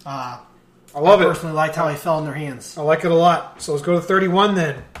 I love it. I personally liked how he fell in their hands. I like it a lot. So let's go to 31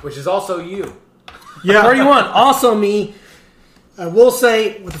 then. Which is also you. Yeah, 31. Also me. I will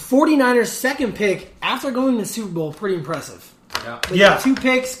say, with the 49ers' second pick, after going to the Super Bowl, pretty impressive. They got 2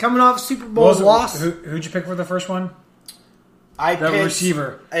 picks coming off Super Bowl loss. Who'd you pick for the first one? I picked the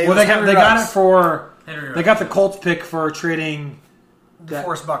receiver. Well, they got it for... Henry They got the Colts pick for trading...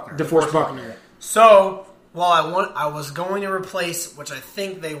 DeForest Buckner. DeForest Buckner. So, while I was going to replace, which I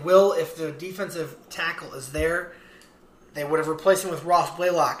think they will if the defensive tackle is there, they would have replaced him with Ross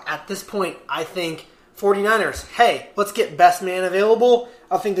Blaylock. At this point, I think 49ers, hey, let's get best man available.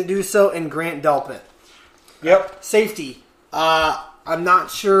 I think to do so in Grant Delpit. Yep. Safety. I'm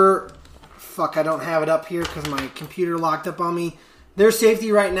not sure. Fuck, I don't have it up here because my computer locked up on me. Their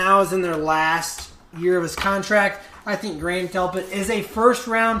safety right now is in their last year of his contract. I think Grant Delpit is a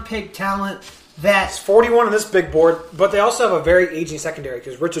first-round pick talent that It's 41 on this big board, but they also have a very aging secondary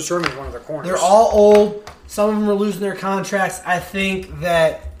because Richard Sherman is one of their corners. they're all old. Some of them are losing their contracts. I think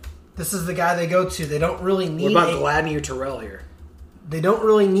that this is the guy they go to. They don't really need. What about Gladney or Terrell here? They don't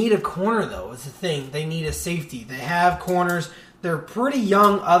really need a corner, though, is the thing. They need a safety. They have corners. They're pretty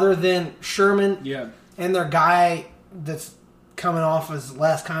young, other than Sherman. Yeah. And their guy that's coming off his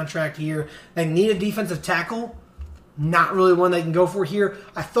last contract here. They need a defensive tackle. Not really one they can go for here.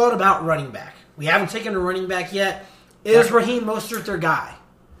 I thought about running back. We haven't taken a running back yet. Is Raheem Mostert their guy?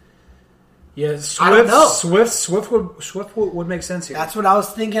 Yeah, I don't know. Swift would make sense here. That's what I was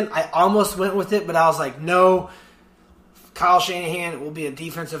thinking. I almost went with it, but I was like, no. Kyle Shanahan will be a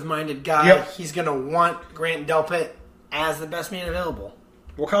defensive-minded guy. Yep. He's going to want Grant Delpit as the best man available.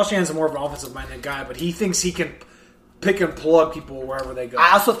 Well, Kyle Shanahan's more of an offensive-minded guy, but he thinks he can pick and plug people wherever they go.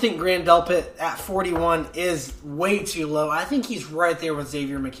 I also think Grant Delpit at 41 is way too low. I think he's right there with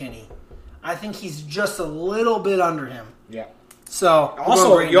Xavier McKinney. I think he's just a little bit under him. Yeah. So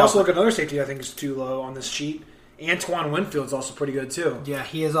You also look at another safety I think is too low on this sheet. Antoine Winfield's also pretty good too. Yeah,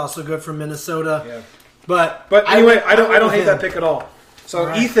 he is also good from Minnesota. Yeah. But anyway, I don't hate him. that pick at all. So All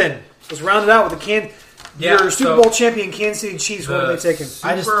right. Ethan was rounded out with your Super Bowl champion Kansas City Chiefs. What are they taking?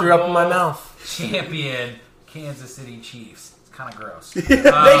 I just threw up in my mouth. Champion Kansas City Chiefs. It's kind of gross.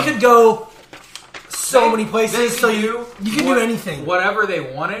 They could go so many places. So you can do anything. Whatever they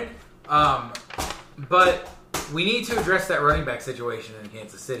wanted. But we need to address that running back situation in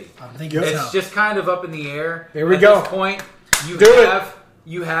Kansas City. I'm thinking It's just kind of up in the air. There we At go. this point,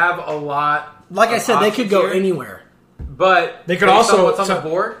 you have a lot. Like I said, they could go options here, anywhere. But They could based also- on what's on so- the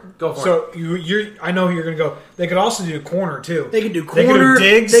board. Go for it. So I know who you're going to go. They could also do corner too. They could do They corner. could do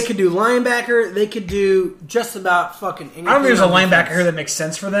Diggs. They could do linebacker. They could do just about fucking anything. I don't think there's a on linebacker defense. here that makes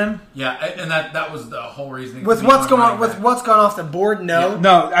sense for them. Yeah, and that was the whole reason. With what's going on, with what's gone off the board. No,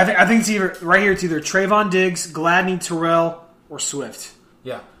 No, I think it's either right here. It's either Trayvon Diggs, Gladney, Terrell, or Swift.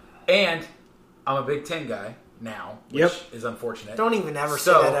 Yeah, and I'm a Big Ten guy now, which is unfortunate. don't even ever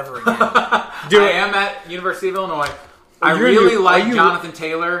say that ever again. I am at University of Illinois. I you're really gonna- like are you- Jonathan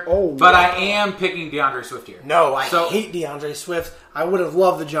Taylor, Oh, but wow. I am picking DeAndre Swift here. No, I So- hate DeAndre Swift. I would have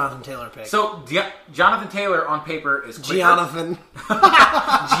loved the Jonathan Taylor pick. So Jonathan Taylor on paper is quicker. Jonathan.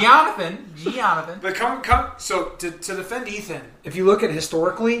 Jonathan. But come. So to defend Ethan, if you look at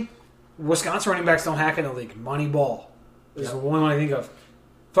historically, Wisconsin running backs don't hack in the league. Moneyball is the one I think of.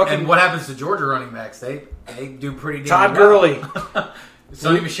 Fucking And what happens to Georgia running backs? They do pretty damn Todd well. Gurley,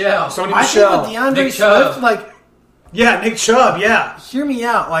 Sony Michelle. Sony I think Michel, with DeAndre Nick Chubb. Swift, like, yeah, Nick Chubb, yeah. hear me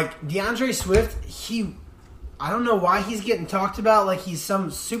out. Like DeAndre Swift, I don't know why he's getting talked about like he's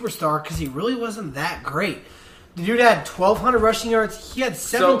some superstar because he really wasn't that great. The dude had 1,200 rushing yards. He had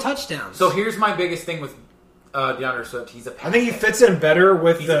 7 touchdowns. So here's my biggest thing with DeAndre Swift. He's a pass I think he catcher. fits in better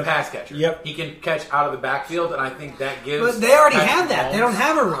with He's the a pass catcher. Yep. He can catch out of the backfield, and I think that gives. but they already Patrick have that. They Mahomes- don't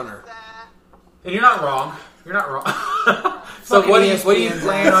have a runner. And you're not wrong. You're not wrong. So Fucking what are you ESPN.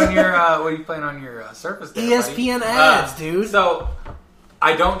 playing on your Surface? There, ESPN buddy? ads, dude. So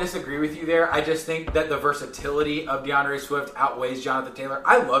I don't disagree with you there. I just think that the versatility of DeAndre Swift outweighs Jonathan Taylor.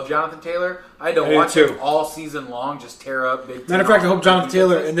 I love Jonathan Taylor. I don't I do want too. him all season long just tear up big. Matter of fact, I hope Jonathan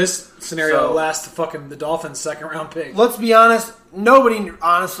Taylor in defenses. this scenario So- lasts the Dolphins' second round pick. Let's be honest. Nobody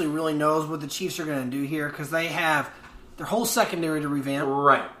honestly really knows what the Chiefs are going to do here because they have their whole secondary to revamp.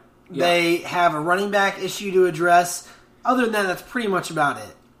 Right. Yeah. They have a running back issue to address. Other than that, that's pretty much about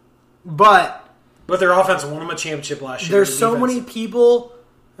it. But their offense won them a championship last year. there's Their so defense- many people.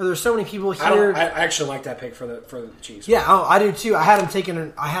 There's so many people here. I actually like that pick for the Chiefs. Yeah, I do too. I had him taking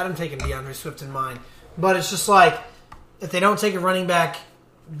DeAndre Swift in mind, but it's just like if they don't take a running back,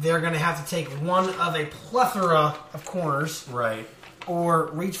 they're going to have to take one of a plethora of corners, Right. or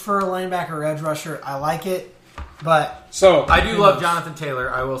reach for a linebacker or edge rusher. I like it, but So I do love Jonathan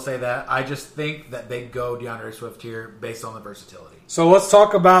Taylor. I will say that. I just think that they go DeAndre Swift here based on the versatility. So let's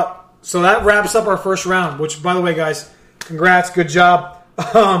talk about. So that wraps up our first round. Which, by the way, guys, congrats, good job.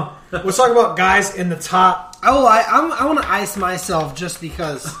 Let's talk about guys in the top. I want to ice myself just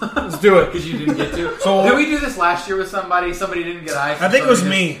because. Let's do it. Because you didn't get to. So- did we do this last year with somebody? Somebody didn't get ice. I think it was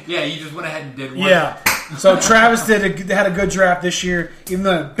Somebody me. Yeah, you just went ahead and did one. Yeah. So Travis had a good draft this year, even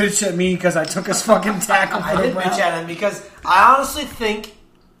though he bitched at me because I took his fucking tackle. I did bitch at him because I honestly think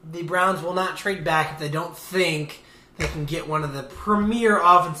the Browns will not trade back if they don't think they can get one of the premier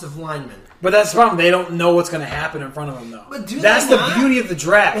offensive linemen. But that's the problem. They don't know what's going to happen in front of them, though. But do that's they the not? beauty of the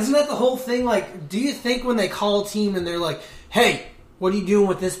draft. Isn't that the whole thing? Like, do you think when they call a team and they're like, "Hey, what are you doing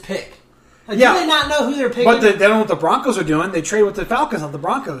with this pick?" Like, Yeah. do they not know who they're picking? But they don't know what the Broncos are doing. They trade with the Falcons, not the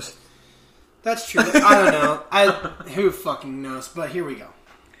Broncos. That's true. I don't know. Who fucking knows? But here we go.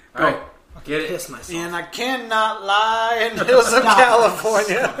 All right. Get it? Piss myself. And I cannot lie in the hills of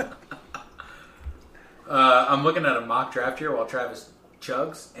California. I'm looking at a mock draft here while Travis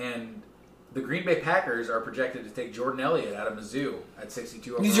chugs, and the Green Bay Packers are projected to take Jordan Elliott out of Mizzou at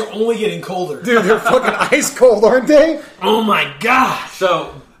 62 overall. These are only getting colder. Dude, they're fucking ice cold, aren't they? Oh my gosh.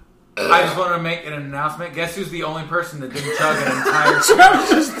 So, I just want to make an announcement. Guess who's the only person that didn't chug an entire Travis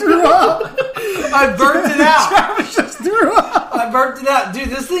just threw up. I burnt it out. Travis just threw up. I burnt it out. Dude,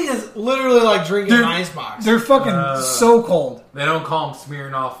 this thing is literally like drinking an ice box. They're fucking so cold. They don't call them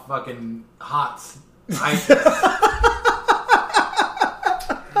smearing off fucking hots. I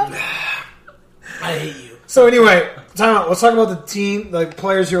hate you. So anyway, time out. Let's talk about the team, the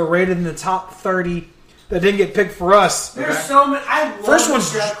players who are rated in the top 30 that didn't get picked for us. There's so many. I love First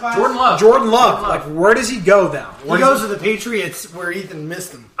one's this draft class. Jordan Love. Jordan Love. Like, where does he go now? He goes to the Patriots where Ethan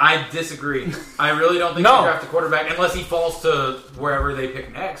missed him. I disagree. I really don't think they draft a quarterback unless he falls to wherever they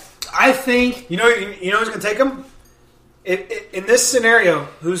pick next. I think... You know who's going to take him? In this scenario,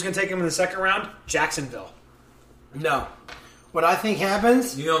 who's going to take him in the second round? Jacksonville. No. What I think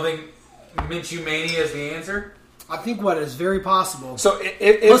happens... You don't think Minshew Mania is the answer? I think what is very possible... So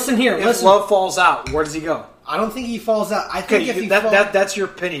if Love falls out, where does he go? I don't think he falls out. I think if he that's your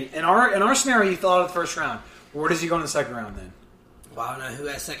opinion. In our scenario, he fell out of the first round. Where does he go in the second round then? Well, I don't know who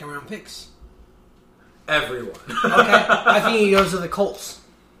has second round picks. Everyone. Okay. I think he goes to the Colts.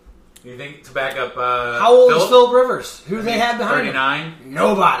 You think to back up How old is Phillip Rivers? Who do they have behind 39? him?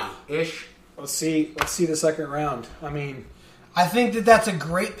 Nobody. Ish. Let's see the second round. I mean, I think that's a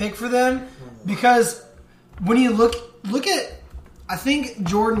great pick for them because when you look at, I think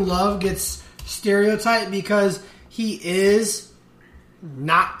Jordan Love gets stereotyped because he is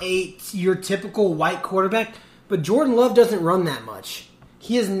not your typical white quarterback, but Jordan Love doesn't run that much.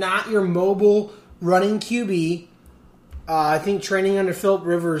 He is not your mobile running QB. I think training under Phillip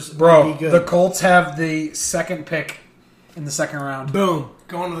Rivers would be good. The Colts have the second pick in the second round. Boom.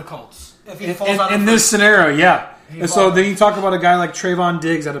 Going to the Colts. If he falls out in this scenario, yeah. And so then you talk about a guy like Trayvon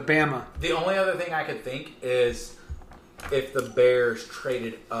Diggs out of Bama. The only other thing I could think is if the Bears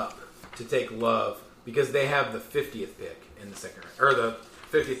traded up to take Love because they have the 50th pick in the second round, or the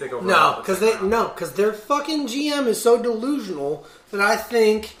 50th pick overall. Because their fucking GM is so delusional that I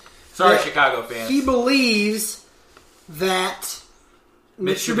think. Sorry, Chicago fans. He believes that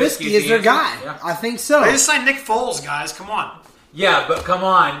Mitch Trubisky is their guy. Yeah. I think so. They just signed Nick Foles, guys. Come on. Yeah, but come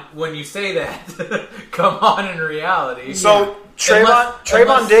on. When you say that, come on in reality. So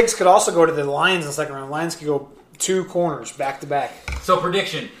Trayvon Diggs could also go to the Lions in the second round. Lions could go 2 corners back to back. So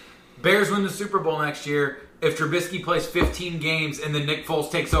prediction: Bears win the Super Bowl next year if Trubisky plays 15 games and then Nick Foles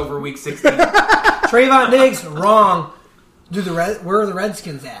takes over Week 16. Trayvon Diggs, wrong. Where are the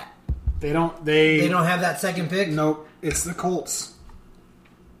Redskins at? They don't have that second pick. Nope, it's the Colts.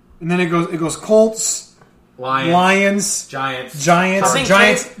 And then it goes Colts, Lions, Giants.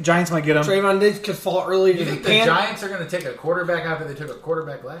 Giants might get him. Trayvon Diggs could fall early. You think the Giants are going to take a quarterback after they took a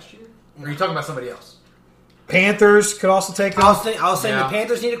quarterback last year? Or are you talking about somebody else? Panthers could also take him. I was saying the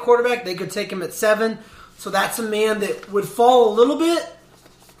Panthers need a quarterback. They could take him at 7. So that's a man that would fall a little bit.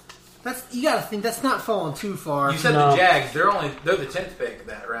 You got to think that's not falling too far. You said the Jags. They're the 10th pick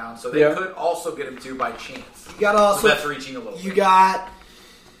that round, so they could also get him 2 by chance. You got also. So that's reaching a little. You got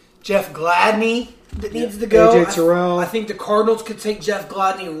Jeff Gladney that needs to go. AJ Terrell. I think the Cardinals could take Jeff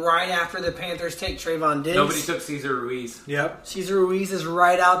Gladney right after the Panthers take Trayvon Diggs. Nobody took Cesar Ruiz. Yep. Cesar Ruiz is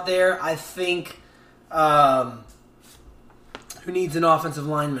right out there. I think. Who needs an offensive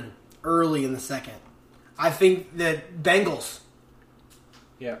lineman early in the second? I think that Bengals.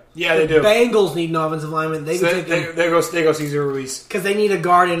 Yeah, they do. Bengals need an offensive lineman. They go Cesar Ruiz because they need a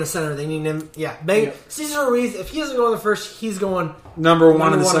guard and a center. They need him. Yeah, Cesar Ruiz. If he doesn't go in the first, he's going number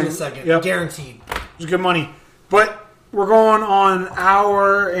one in the second. Yep. Guaranteed. It's good money. But we're going on an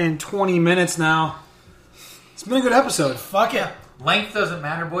hour and 20 minutes now. It's been a good episode. Fuck yeah. Length doesn't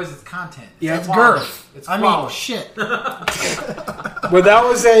matter, boys. It's content. Yeah, it's girth. It's shit. But that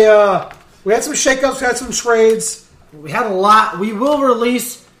was we had some shakeups, we had some trades. We had a lot. We will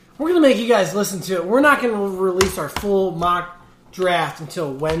release. We're going to make you guys listen to it. We're not going to release our full mock draft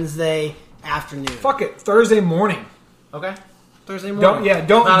until Wednesday afternoon. Fuck it, Thursday morning. Okay. Thursday morning.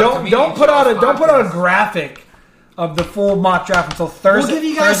 Don't put out a graphic of the full mock draft until Thursday. We'll give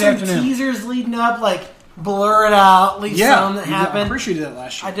you guys some afternoon. Teasers leading up, like blur it out, leave some that happened. I appreciated that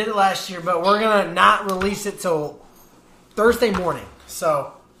last year. I did it last year, but we're going to not release it till Thursday morning.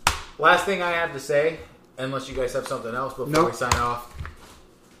 So, last thing I have to say, unless you guys have something else before we sign off.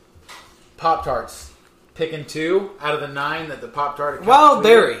 Pop-Tarts. Picking 2 out of the 9 that the Pop-Tart... Wild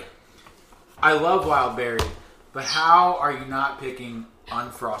Berry. I love Wild Berry, but how are you not picking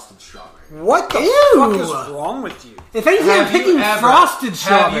unfrosted strawberry. What the Ew. fuck is wrong with you? If anything, I'm picking frosted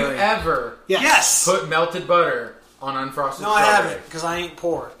strawberry. Have you ever Yes. put melted butter on unfrosted No, I strawberry? haven't, because I ain't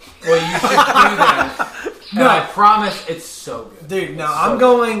poor. Well, you should do that. And I promise it's so good. Dude, no, It's I'm so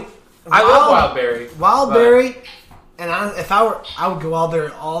going. I love wild berry. Wild berry, and I would go wild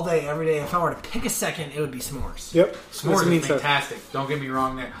berry all day, every day. If I were to pick a second, it would be s'mores. Yep. S'mores is fantastic. Don't get me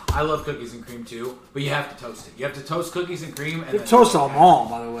wrong there. I love cookies and cream too, but you have to toast it. You have to toast cookies and cream. And You toast them all,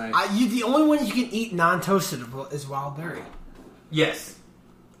 by the way. The only one you can eat non-toasted is wild berry. Yes.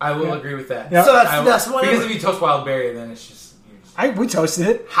 I will agree with that. Yeah. So that's one. Because if you toast wild berry, then it's just... We toasted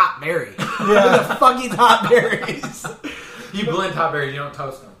it. Hot berry. Yeah. Who the fuck eats hot berries? You blend hot berries, you don't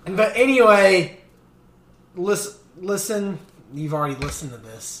toast them. But anyway, listen. You've already listened to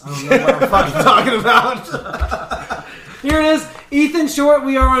this. I don't know what I'm fucking talking about. Here it is. Ethan Short.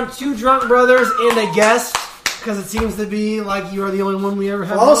 We are on Two Drunk Brothers and a guest, because it seems to be like you are the only one we ever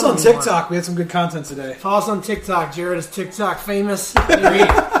have. Follow us on TikTok. We had some good content today. Follow us on TikTok. Jared is TikTok famous.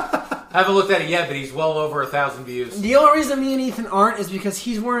 I haven't looked at it yet, but he's well over 1,000 views. The only reason me and Ethan aren't is because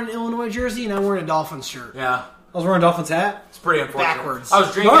he's wearing an Illinois jersey and I'm wearing a Dolphins shirt. Yeah. I was wearing a Dolphins hat. It's pretty unfortunate. Backwards. I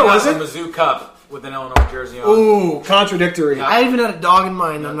was drinking out of a Mizzou cup with an Illinois jersey on. Ooh, contradictory. I even had a dog in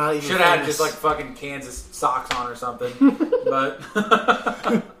mine. I'm not even. Should have had just like fucking Kansas socks on or something. But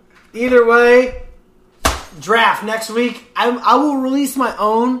either way, draft next week. I will release my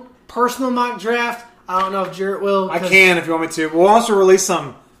own personal mock draft. I don't know if Jarrett will. I can if you want me to. But we'll also release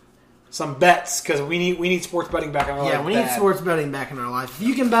some bets because we need sports betting back in our life. Yeah, we need sports betting back in our life. If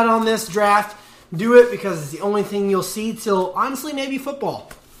you can bet on this draft, do it because it's the only thing you'll see till honestly maybe football.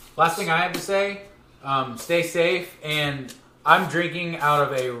 last thing I have to say, stay safe. And I'm drinking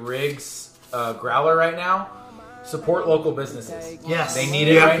out of a Riggs growler right now. Support local businesses. Yes. They need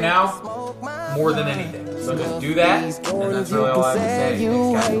it right now more than anything. So just do that, and that's really all I have to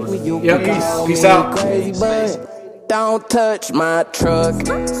say. Thanks, guys. Peace out. Crazy, but don't touch my truck.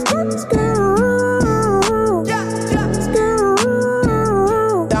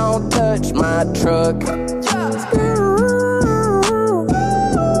 Don't touch my truck.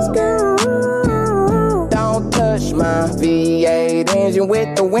 Don't touch my V8 engine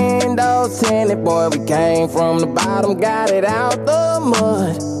with the windows tinted. Boy, we came from the bottom, got it out the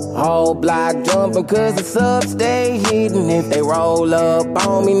mud. Whole block jumping cause the subs stay heating. If they roll up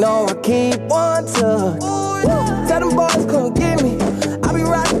on me, no, I keep one tuck. Tell them boys come get me. I be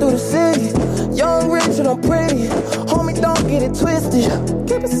riding through the city. Young, rich, and I'm pretty. Homie, don't get it twisted.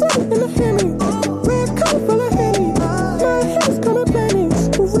 Keep it simple in the Hemi. Red cup full of Henny. My head's coming pennies.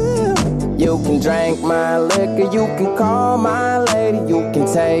 For real. You can drink my liquor. You can call my lady. You can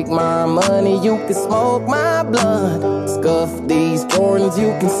take my money. You can smoke my blunt. Scuff these Jordans.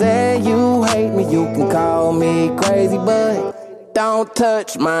 You can say you hate me. You can call me crazy, but don't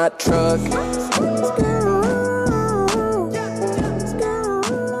touch my truck.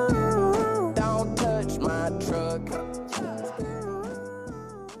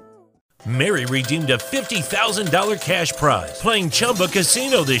 Mary redeemed a $50,000 cash prize playing Chumba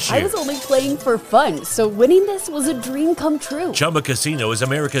Casino this year. I was only playing for fun, so winning this was a dream come true. Chumba Casino is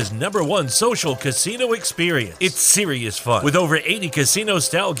America's #1 social casino experience. It's serious fun. With over 80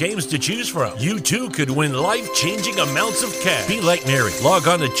 casino-style games to choose from, you too could win life-changing amounts of cash. Be like Mary. Log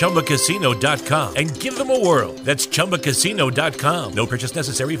on to ChumbaCasino.com and give them a whirl. That's ChumbaCasino.com. No purchase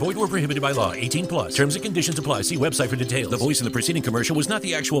necessary. Void or prohibited by law. 18+. Terms and conditions apply. See website for details. The voice in the preceding commercial was not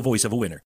the actual voice of a winner.